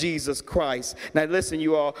of Jesus Christ. Now listen,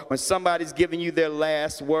 you all, when somebody's giving you their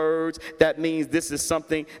last words, that means this is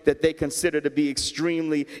something that they consider to be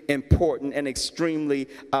extremely important and extremely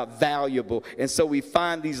valuable. And so we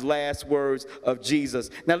find these last words of Jesus.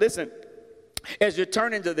 Now listen, as you're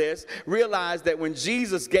turning to this, realize that when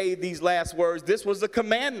Jesus gave these last words, this was a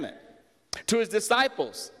commandment to his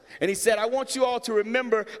disciples. And he said, I want you all to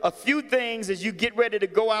remember a few things as you get ready to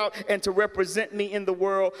go out and to represent me in the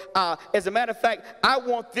world. As a matter of fact, I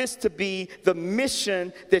want this to be the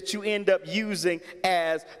mission that you end up using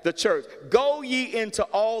as the church. Go ye into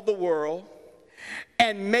all the world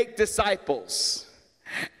and make disciples.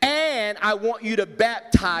 And I want you to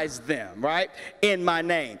baptize them, right, in my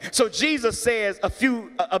name. So Jesus says a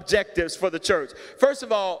few objectives for the church. First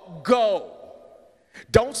of all, go.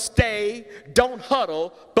 Don't stay, don't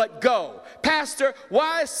huddle, but go. Pastor,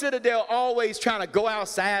 why is Citadel always trying to go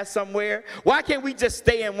outside somewhere? Why can't we just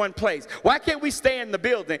stay in one place? Why can't we stay in the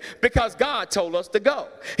building? Because God told us to go.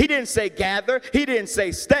 He didn't say gather. He didn't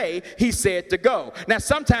say stay. He said to go. Now,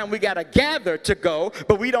 sometimes we got to gather to go,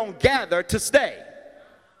 but we don't gather to stay.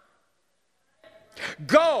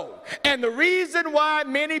 Go. And the reason why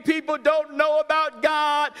many people don't know about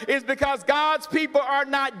God is because God's people are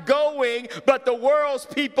not going, but the world's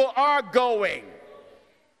people are going.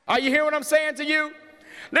 Are you hearing what I'm saying to you?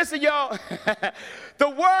 Listen, y'all, the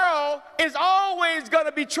world is always going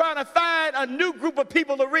to be trying to find a new group of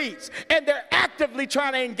people to reach, and they're actively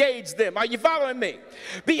trying to engage them. Are you following me?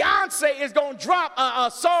 Beyonce is going to drop a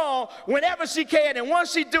song whenever she can, and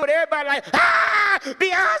once she do it, everybody like, ah,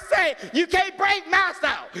 Beyonce, you can't break my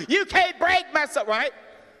soul. You can't break my soul, right?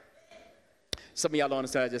 Some of y'all don't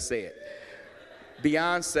understand what I just said.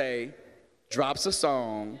 Beyonce drops a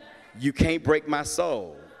song, you can't break my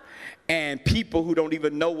soul. And people who don't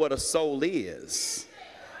even know what a soul is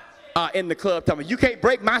are in the club telling me, you can't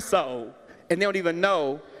break my soul. And they don't even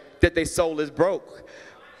know that their soul is broke.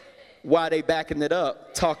 Why they backing it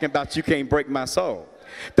up, talking about you can't break my soul?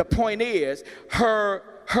 The point is, her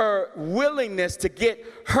her willingness to get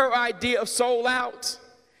her idea of soul out,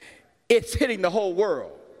 it's hitting the whole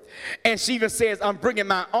world. And she even says, I'm bringing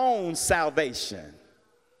my own salvation.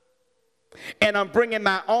 And I'm bringing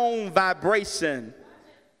my own vibration.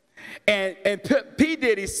 And P.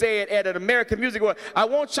 Diddy said at an American Music Award, I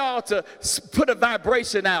want y'all to put a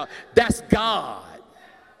vibration out. That's God.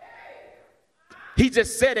 He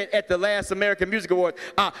just said it at the last American Music Award.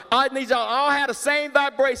 I need y'all all have the same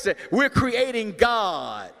vibration. We're creating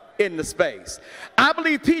God in the space. I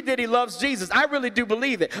believe P. Diddy loves Jesus. I really do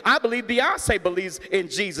believe it. I believe Beyonce believes in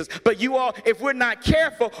Jesus. But you all, if we're not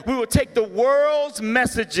careful, we will take the world's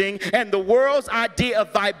messaging and the world's idea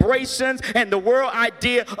of vibrations and the world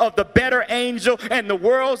idea of the better angel and the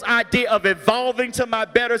world's idea of evolving to my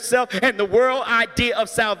better self and the world idea of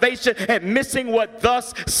salvation and missing what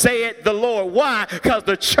thus saith the Lord. Why? Because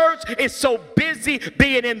the church is so busy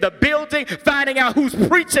being in the building, finding out who's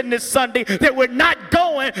preaching this Sunday, that we're not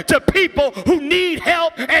going to people who need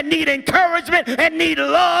help and need encouragement and need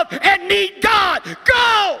love and need God.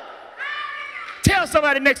 Go! Tell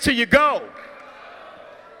somebody next to you, go.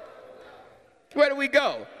 Where do we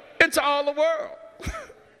go? Into all the world.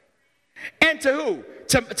 And to who?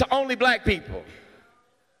 To only black people.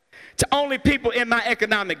 To only people in my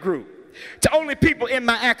economic group. To only people in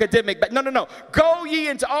my academic. No. Go ye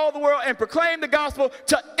into all the world and proclaim the gospel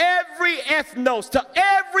to every ethnos, to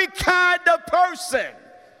every kind of person.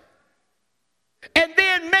 And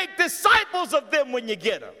then make disciples of them when you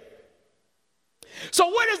get them. So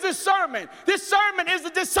what is this sermon? This sermon is a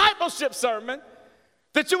discipleship sermon,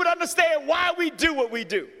 that you would understand why we do what we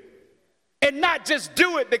do. And not just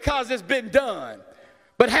do it because it's been done,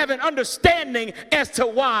 but have an understanding as to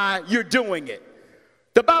why you're doing it.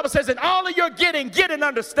 The Bible says, in all of your getting, get an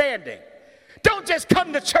understanding. Don't just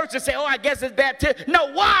come to church and say, oh, I guess it's baptism.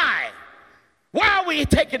 No, why? Why are we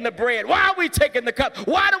taking the bread? Why are we taking the cup?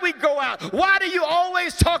 Why do we go out? Why do you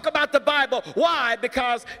always talk about the Bible? Why?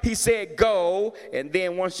 Because he said go, and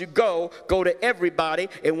then once you go to everybody,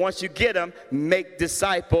 and once you get them, make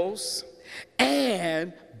disciples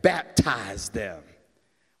and baptize them.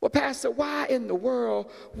 Well, Pastor, why in the world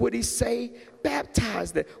would he say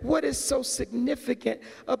baptize them? What is so significant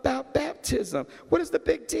about baptism? What is the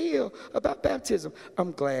big deal about baptism?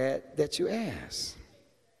 I'm glad that you asked.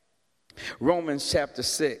 Romans chapter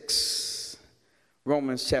 6,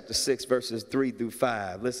 verses 3 through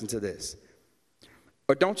 5. Listen to this.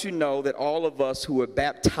 Or don't you know that all of us who were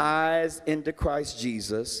baptized into Christ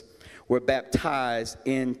Jesus were baptized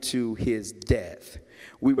into his death?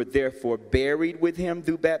 We were therefore buried with him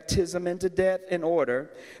through baptism into death, in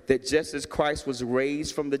order that just as Christ was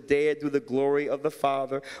raised from the dead through the glory of the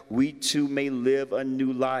Father, we too may live a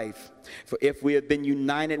new life. For if we have been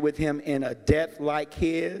united with him in a death like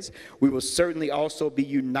his, we will certainly also be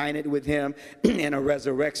united with him in a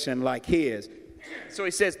resurrection like his. So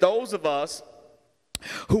he says, those of us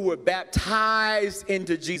who were baptized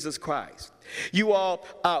into Jesus Christ. You all,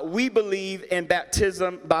 we believe in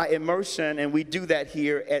baptism by immersion, and we do that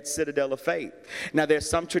here at Citadel of Faith. Now, there's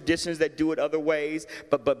some traditions that do it other ways,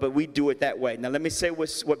 but we do it that way. Now, let me say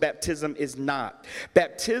what baptism is not.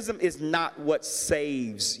 Baptism is not what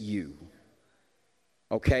saves you.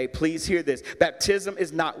 Okay, please hear this. Baptism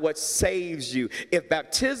is not what saves you. If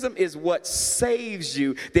baptism is what saves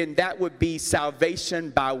you, then that would be salvation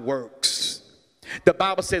by works. The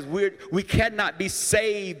Bible says we cannot be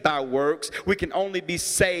saved by works. We can only be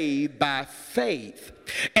saved by faith.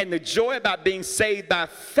 And the joy about being saved by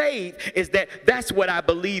faith is that that's what I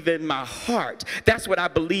believe in my heart. That's what I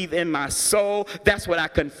believe in my soul. That's what I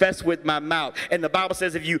confess with my mouth. And the Bible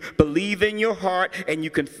says if you believe in your heart and you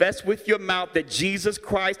confess with your mouth that Jesus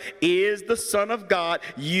Christ is the Son of God,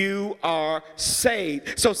 you are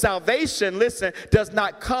saved. So salvation, listen, does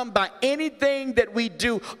not come by anything that we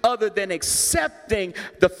do other than accepting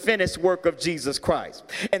the finished work of Jesus Christ.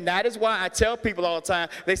 And that is why I tell people all the time,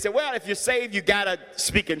 they say, well, if you're saved, you got to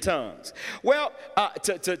speak in tongues. Well,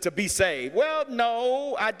 to be saved. Well,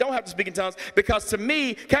 no, I don't have to speak in tongues, because to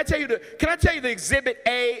me, can I tell you the exhibit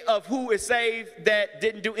A of who is saved that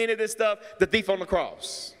didn't do any of this stuff? The thief on the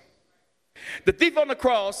cross. The thief on the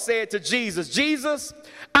cross said to Jesus, Jesus,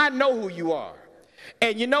 I know who you are.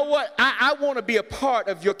 And you know what? I want to be a part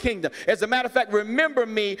of your kingdom. As a matter of fact, remember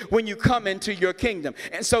me when you come into your kingdom.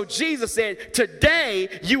 And so Jesus said, today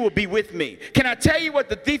you will be with me. Can I tell you what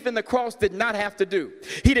the thief in the cross did not have to do?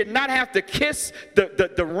 He did not have to kiss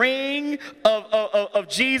the ring of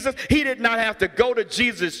Jesus. He did not have to go to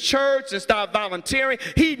Jesus' church and start volunteering.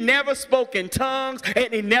 He never spoke in tongues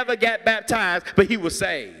and he never got baptized, but he was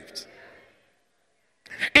saved.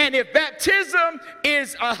 And if baptism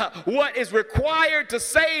is what is required to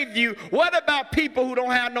save you, what about people who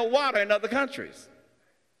don't have no water in other countries?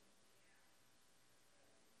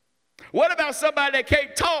 What about somebody that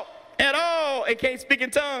can't talk at all and can't speak in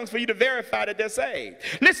tongues for you to verify that they're saved?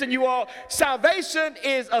 Listen, you all, salvation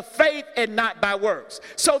is of faith and not by works.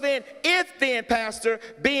 So then, if then, Pastor,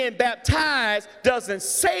 being baptized doesn't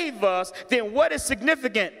save us, then what is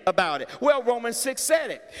significant about it? Well, Romans 6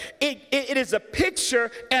 said it. It is a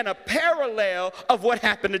picture and a parallel of what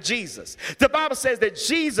happened to Jesus. The Bible says that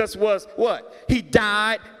Jesus was what? He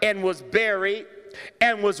died and was buried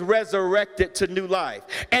and was resurrected to new life.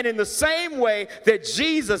 And in the same way that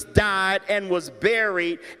Jesus died and was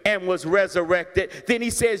buried and was resurrected, then he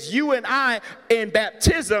says you and I in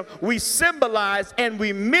baptism, we symbolize and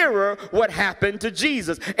we mirror what happened to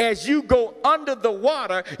Jesus. As you go under the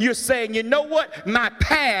water, you're saying, you know what? My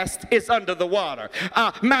past is under the water.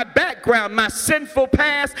 My background, my sinful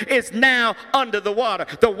past is now under the water.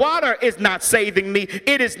 The water is not saving me.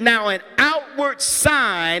 It is now an outward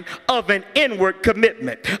sign of an inward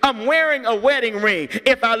commitment. I'm wearing a wedding ring.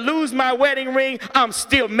 If I lose my wedding ring, I'm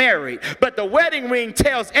still married. But the wedding ring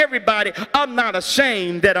tells everybody I'm not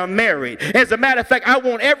ashamed that I'm married. As a matter of fact, I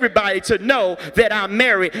want everybody to know that I'm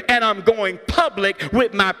married and I'm going public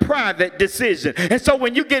with my private decision. And so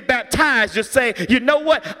when you get baptized, you say, you know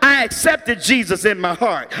what? I accepted Jesus in my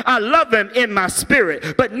heart. I love him in my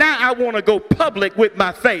spirit. But now I want to go public with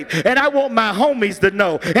my faith. And I want my homies to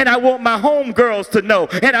know. And I want my homegirls to know.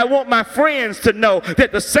 And I want my friends to know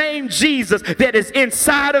that the same Jesus that is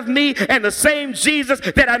inside of me and the same Jesus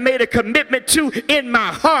that I made a commitment to in my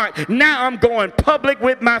heart, now I'm going public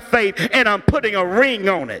with my faith and I'm putting a ring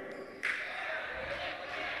on it.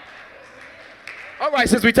 All right,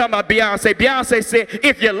 since we're talking about Beyonce said,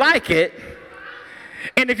 if you like it,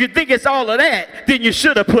 and if you think it's all of that, then you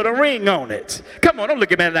should have put a ring on it. Come on, don't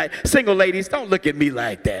look at me like that. Single ladies, don't look at me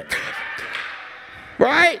like that.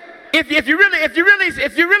 Right? If you're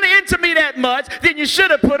really into me that much, then you should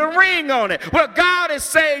have put a ring on it. Well, God is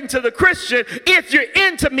saying to the Christian, if you're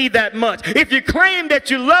into me that much, if you claim that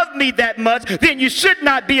you love me that much, then you should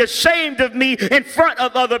not be ashamed of me in front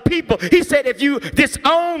of other people. He said, if you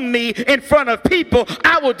disown me in front of people,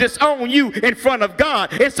 I will disown you in front of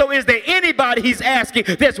God. And so is there anybody, he's asking,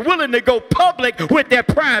 that's willing to go public with their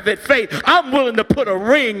private faith? I'm willing to put a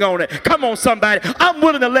ring on it. Come on, somebody. I'm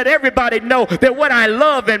willing to let everybody know that what I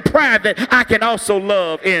love in private, I can also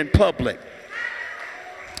love in public.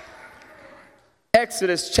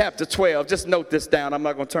 Exodus chapter 12, just note this down, I'm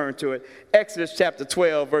not going to turn to it. Exodus chapter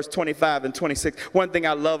 12, verse 25 and 26. One thing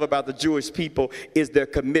I love about the Jewish people is their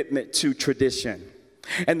commitment to tradition.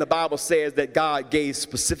 And the Bible says that God gave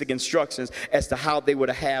specific instructions as to how they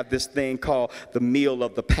would have this thing called the meal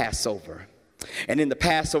of the Passover. And in the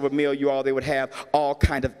Passover meal, they would have all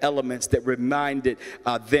kind of elements that reminded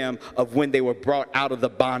them of when they were brought out of the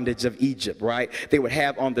bondage of Egypt, right? They would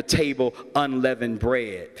have on the table unleavened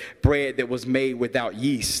bread that was made without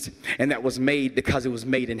yeast, and that was made because it was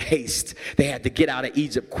made in haste. They had to get out of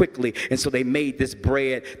Egypt quickly, and so they made this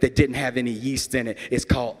bread that didn't have any yeast in it. It's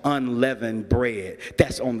called unleavened bread.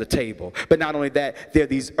 That's on the table. But not only that, there are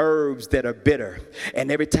these herbs that are bitter,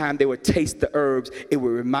 and every time they would taste the herbs, it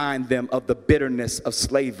would remind them of the bitterness of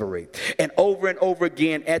slavery. And over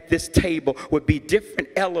again at this table would be different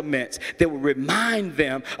elements that would remind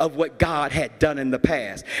them of what God had done in the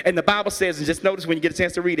past. And the Bible says, and just notice when you get a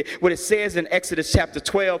chance to read it, what it says in Exodus chapter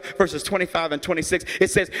 12, verses 25 and 26,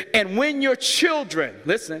 it says, and when your children,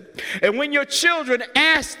 listen, and when your children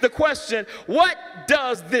ask the question, what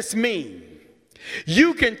does this mean?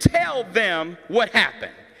 You can tell them what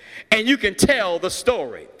happened. And you can tell the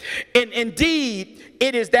story. And indeed,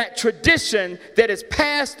 it is that tradition that is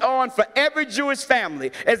passed on for every Jewish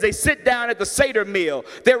family as they sit down at the Seder meal.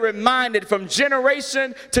 They're reminded from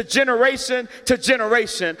generation to generation to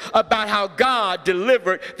generation about how God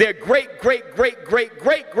delivered their greats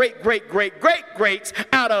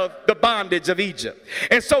out of the bondage of Egypt.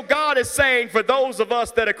 And so God is saying for those of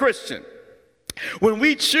us that are Christian, when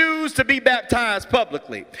we choose to be baptized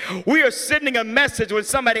publicly, we are sending a message when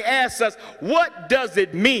somebody asks us, what does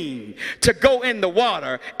it mean to go in the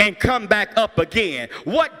water and come back up again?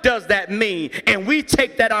 What does that mean? And we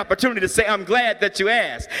take that opportunity to say, I'm glad that you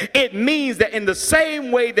asked. It means that in the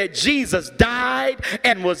same way that Jesus died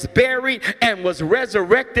and was buried and was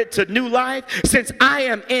resurrected to new life, since I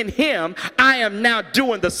am in him, I am now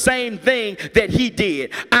doing the same thing that he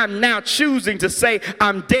did. I'm now choosing to say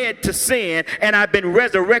I'm dead to sin and and I've been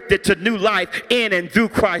resurrected to new life in and through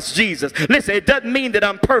Christ Jesus. Listen, it doesn't mean that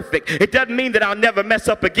I'm perfect. It doesn't mean that I'll never mess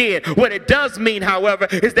up again. What it does mean, however,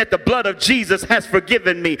 is that the blood of Jesus has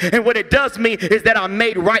forgiven me. And what it does mean is that I'm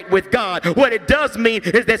made right with God. What it does mean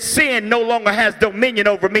is that sin no longer has dominion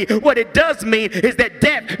over me. What it does mean is that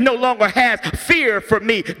death no longer has fear for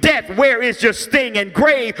me. Death, where is your sting? And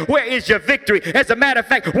grave, where is your victory? As a matter of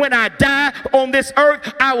fact, when I die on this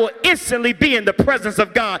earth, I will instantly be in the presence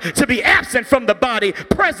of God. To be absent from the body,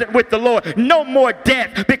 present with the Lord. No more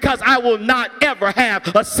death, because I will not ever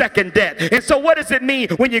have a second death. And so what does it mean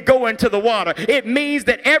when you go into the water? It means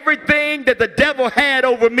that everything that the devil had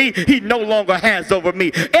over me, he no longer has over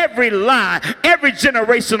me. Every lie, every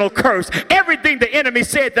generational curse, everything the enemy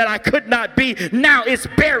said that I could not be, now it's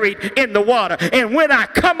buried in the water. And when I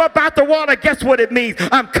come up out the water, guess what it means?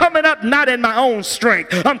 I'm coming up not in my own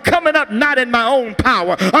strength. I'm coming up not in my own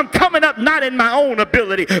power. I'm coming up not in my own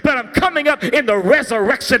ability, but I'm coming up in the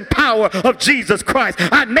resurrection power of Jesus Christ.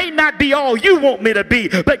 I may not be all you want me to be,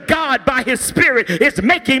 but God by his Spirit is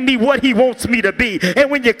making me what he wants me to be. And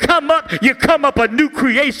when you come up a new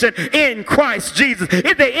creation in Christ Jesus.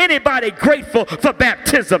 Is there anybody grateful for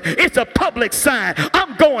baptism? It's a public sign.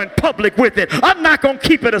 I'm going public with it. I'm not going to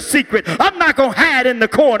keep it a secret. I'm not going to hide in the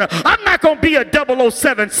corner. I'm not going to be a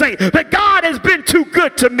 007 saint. But God has been too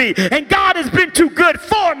good to me, and God has been too good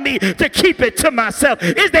for me to keep it to myself.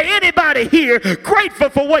 Is there anybody here grateful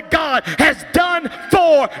for what God has done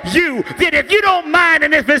for you? That if you don't mind,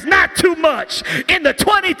 and if it's not too much, in the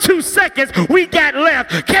 22 seconds we got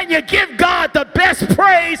left, can you give God the best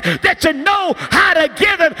praise that you know how to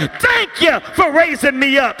give him? Thank you for raising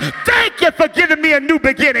me up. Thank you for giving me a new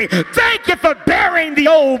beginning. Thank you for burying the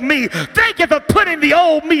old me. Thank you for putting the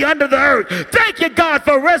old me under the earth. Thank you, God,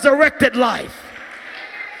 for resurrected life.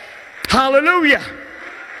 Hallelujah.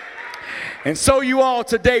 And so you all,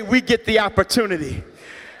 today we get the opportunity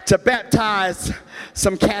to baptize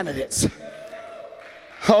some candidates.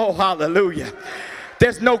 Oh, hallelujah.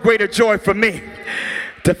 There's no greater joy for me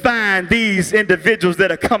to find these individuals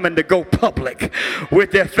that are coming to go public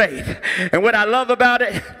with their faith. And what I love about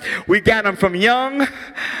it, we got them from young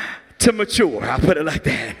to mature. I'll put it like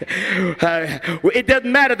that. It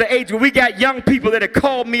doesn't matter the age. We got young people that have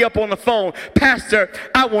called me up on the phone, Pastor,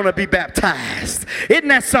 I want to be baptized. Isn't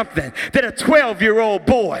that something? That a 12-year-old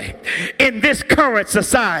boy in this current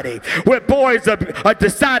society, where boys are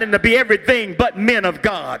deciding to be everything but men of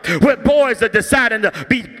God, where boys are deciding to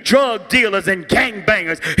be drug dealers and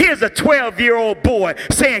gangbangers, here's a 12-year-old boy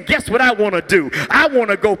saying, guess what I want to do? I want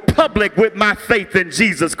to go public with my faith in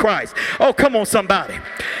Jesus Christ. Oh, come on, somebody.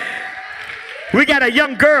 We got a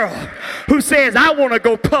young girl who says, I want to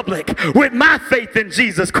go public with my faith in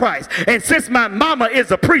Jesus Christ. And since my mama is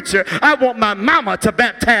a preacher, I want my mama to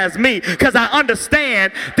baptize me, because I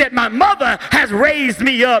understand that my mother has raised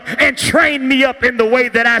me up and trained me up in the way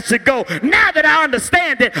that I should go. Now that I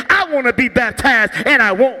understand it, I want to be baptized, and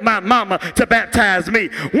I want my mama to baptize me.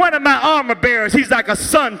 One of my armor bearers, he's like a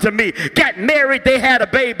son to me, got married, they had a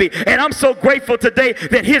baby, and I'm so grateful today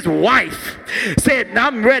that his wife said,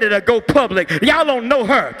 I'm ready to go public. Y'all don't know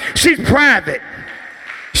her. She's private.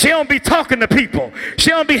 She don't be talking to people.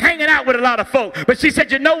 She don't be hanging out with a lot of folk. But she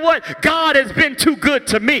said, you know what? God has been too good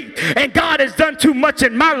to me. And God has done too much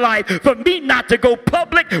in my life for me not to go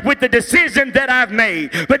public with the decision that I've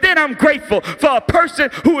made. But then I'm grateful for a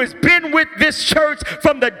person who has been with this church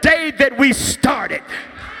from the day that we started.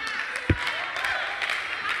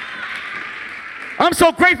 I'm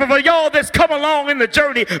so grateful for y'all that's come along in the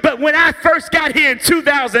journey. But when I first got here in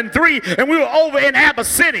 2003, and we were over in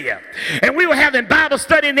Abyssinia, and we were having Bible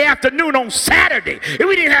study in the afternoon on Saturday, and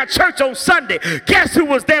we didn't have church on Sunday, guess who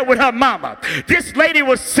was there with her mama? This lady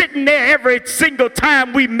was sitting there every single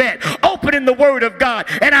time we met, opening the Word of God.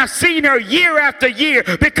 And I've seen her year after year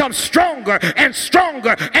become stronger and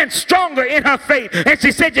stronger and stronger in her faith. And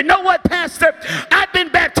she said, you know what, Pastor? I've been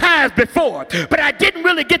baptized before, but I didn't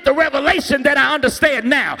really get the revelation that I understand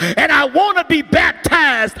now, and I want to be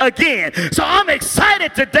baptized again. So I'm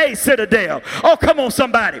excited today, Citadel. Oh, come on,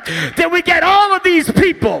 somebody. That we get all of these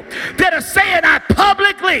people that are saying, I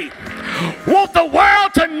publicly want the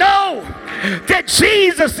world to know that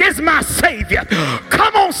Jesus is my Savior.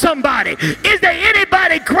 Come on, somebody. Is there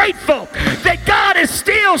anybody grateful that God is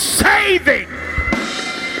still saving?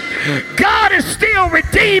 God is still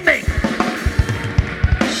redeeming.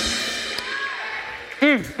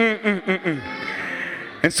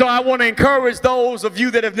 And so I want to encourage those of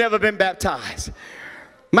you that have never been baptized.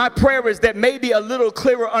 My prayer is that maybe a little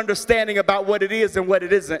clearer understanding about what it is and what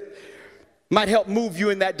it isn't might help move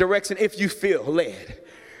you in that direction if you feel led.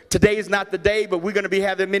 Today is not the day, but we're going to be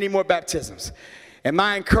having many more baptisms. And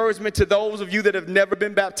my encouragement to those of you that have never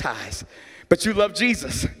been baptized, but you love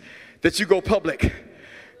Jesus, that you go public.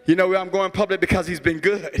 You know, I'm going public because he's been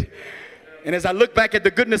good. And as I look back at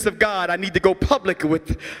the goodness of God, I need to go public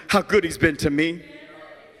with how good he's been to me.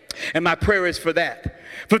 And my prayer is for that.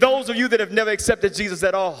 For those of you that have never accepted Jesus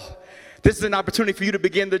at all, this is an opportunity for you to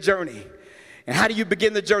begin the journey. And how do you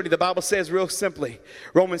begin the journey? The Bible says real simply,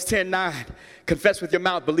 Romans 10:9, confess with your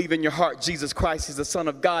mouth, believe in your heart, Jesus Christ is the Son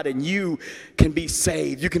of God, and you can be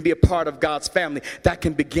saved. You can be a part of God's family. That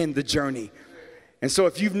can begin the journey. And so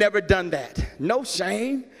if you've never done that, no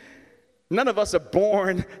shame. None of us are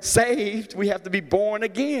born saved. We have to be born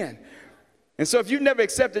again. And so if you've never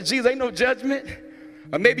accepted Jesus, ain't no judgment.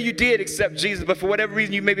 Or maybe you did accept Jesus, but for whatever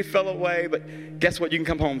reason you maybe fell away. But guess what? You can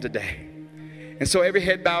come home today. And so every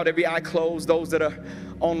head bowed, every eye closed, those that are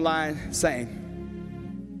online saying,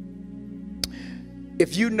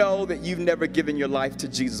 if you know that you've never given your life to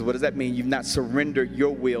Jesus, what does that mean? You've not surrendered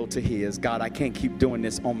your will to his. God, I can't keep doing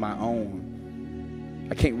this on my own.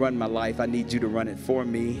 I can't run my life. I need you to run it for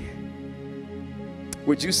me.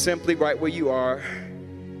 Would you simply, right where you are,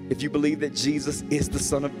 if you believe that Jesus is the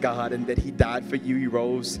Son of God and that he died for you, he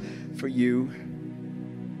rose for you,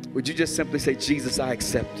 would you just simply say, Jesus, I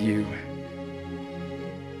accept you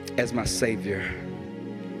as my Savior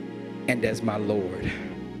and as my Lord.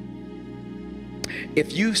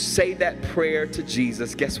 If you say that prayer to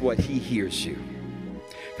Jesus, guess what? He hears you.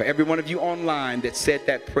 For every one of you online that said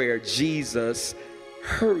that prayer, Jesus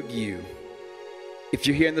heard you. If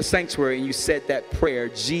you're here in the sanctuary and you said that prayer,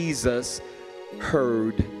 Jesus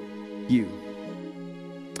heard you.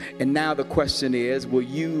 And now the question is, will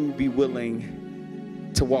you be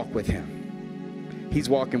willing to walk with him? He's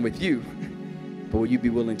walking with you, but will you be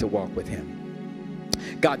willing to walk with him?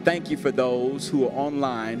 God, thank you for those who are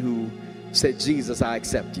online who said, Jesus, I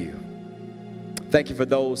accept you. Thank you for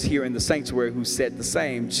those here in the sanctuary who said the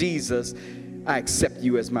same. Jesus, I accept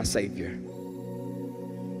you as my Savior.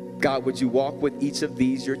 God, would you walk with each of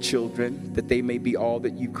these, your children, that they may be all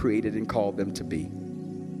that you created and called them to be.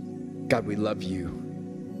 God, we love you,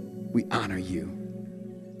 we honor you,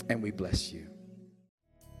 and we bless you.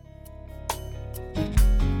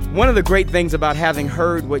 One of the great things about having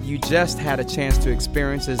heard what you just had a chance to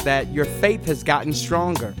experience is that your faith has gotten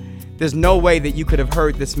stronger. There's no way that you could have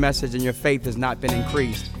heard this message and your faith has not been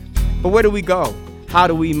increased. But where do we go? How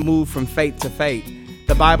do we move from faith to faith?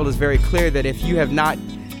 The Bible is very clear that if you have not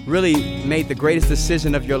really made the greatest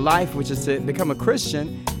decision of your life, which is to become a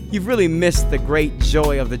Christian, you've really missed the great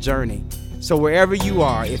joy of the journey. So wherever you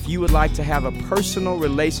are, if you would like to have a personal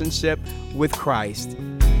relationship with Christ,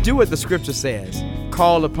 do what the scripture says.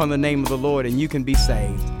 Call upon the name of the Lord and you can be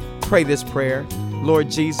saved. Pray this prayer. Lord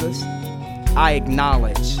Jesus, I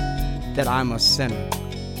acknowledge that I'm a sinner.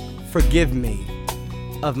 Forgive me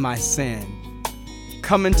of my sin.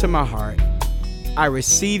 Come into my heart. I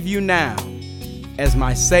receive you now as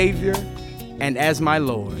my Savior and as my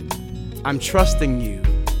Lord. I'm trusting you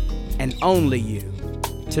and only you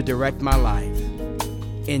to direct my life.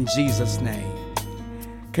 In Jesus' name.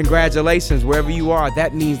 Congratulations, wherever you are,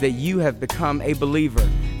 that means that you have become a believer.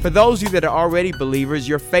 For those of you that are already believers,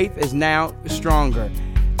 your faith is now stronger.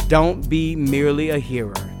 Don't be merely a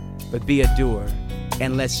hearer, but be a doer,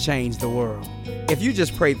 and let's change the world. If you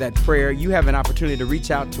just prayed that prayer, you have an opportunity to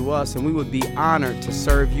reach out to us, and we would be honored to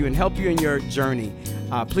serve you and help you in your journey.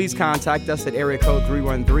 Please contact us at area code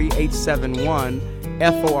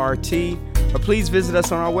 313-871-FORT, or please visit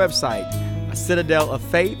us on our website,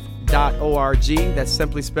 citadeloffaith.org. That's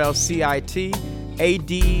simply spelled CITADEL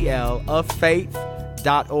of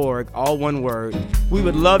faith.org, all one word. We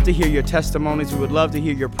would love to hear your testimonies. We would love to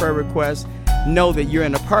hear your prayer requests. Know that you're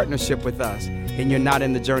in a partnership with us and you're not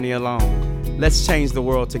in the journey alone. Let's change the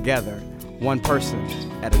world together, one person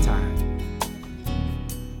at a time.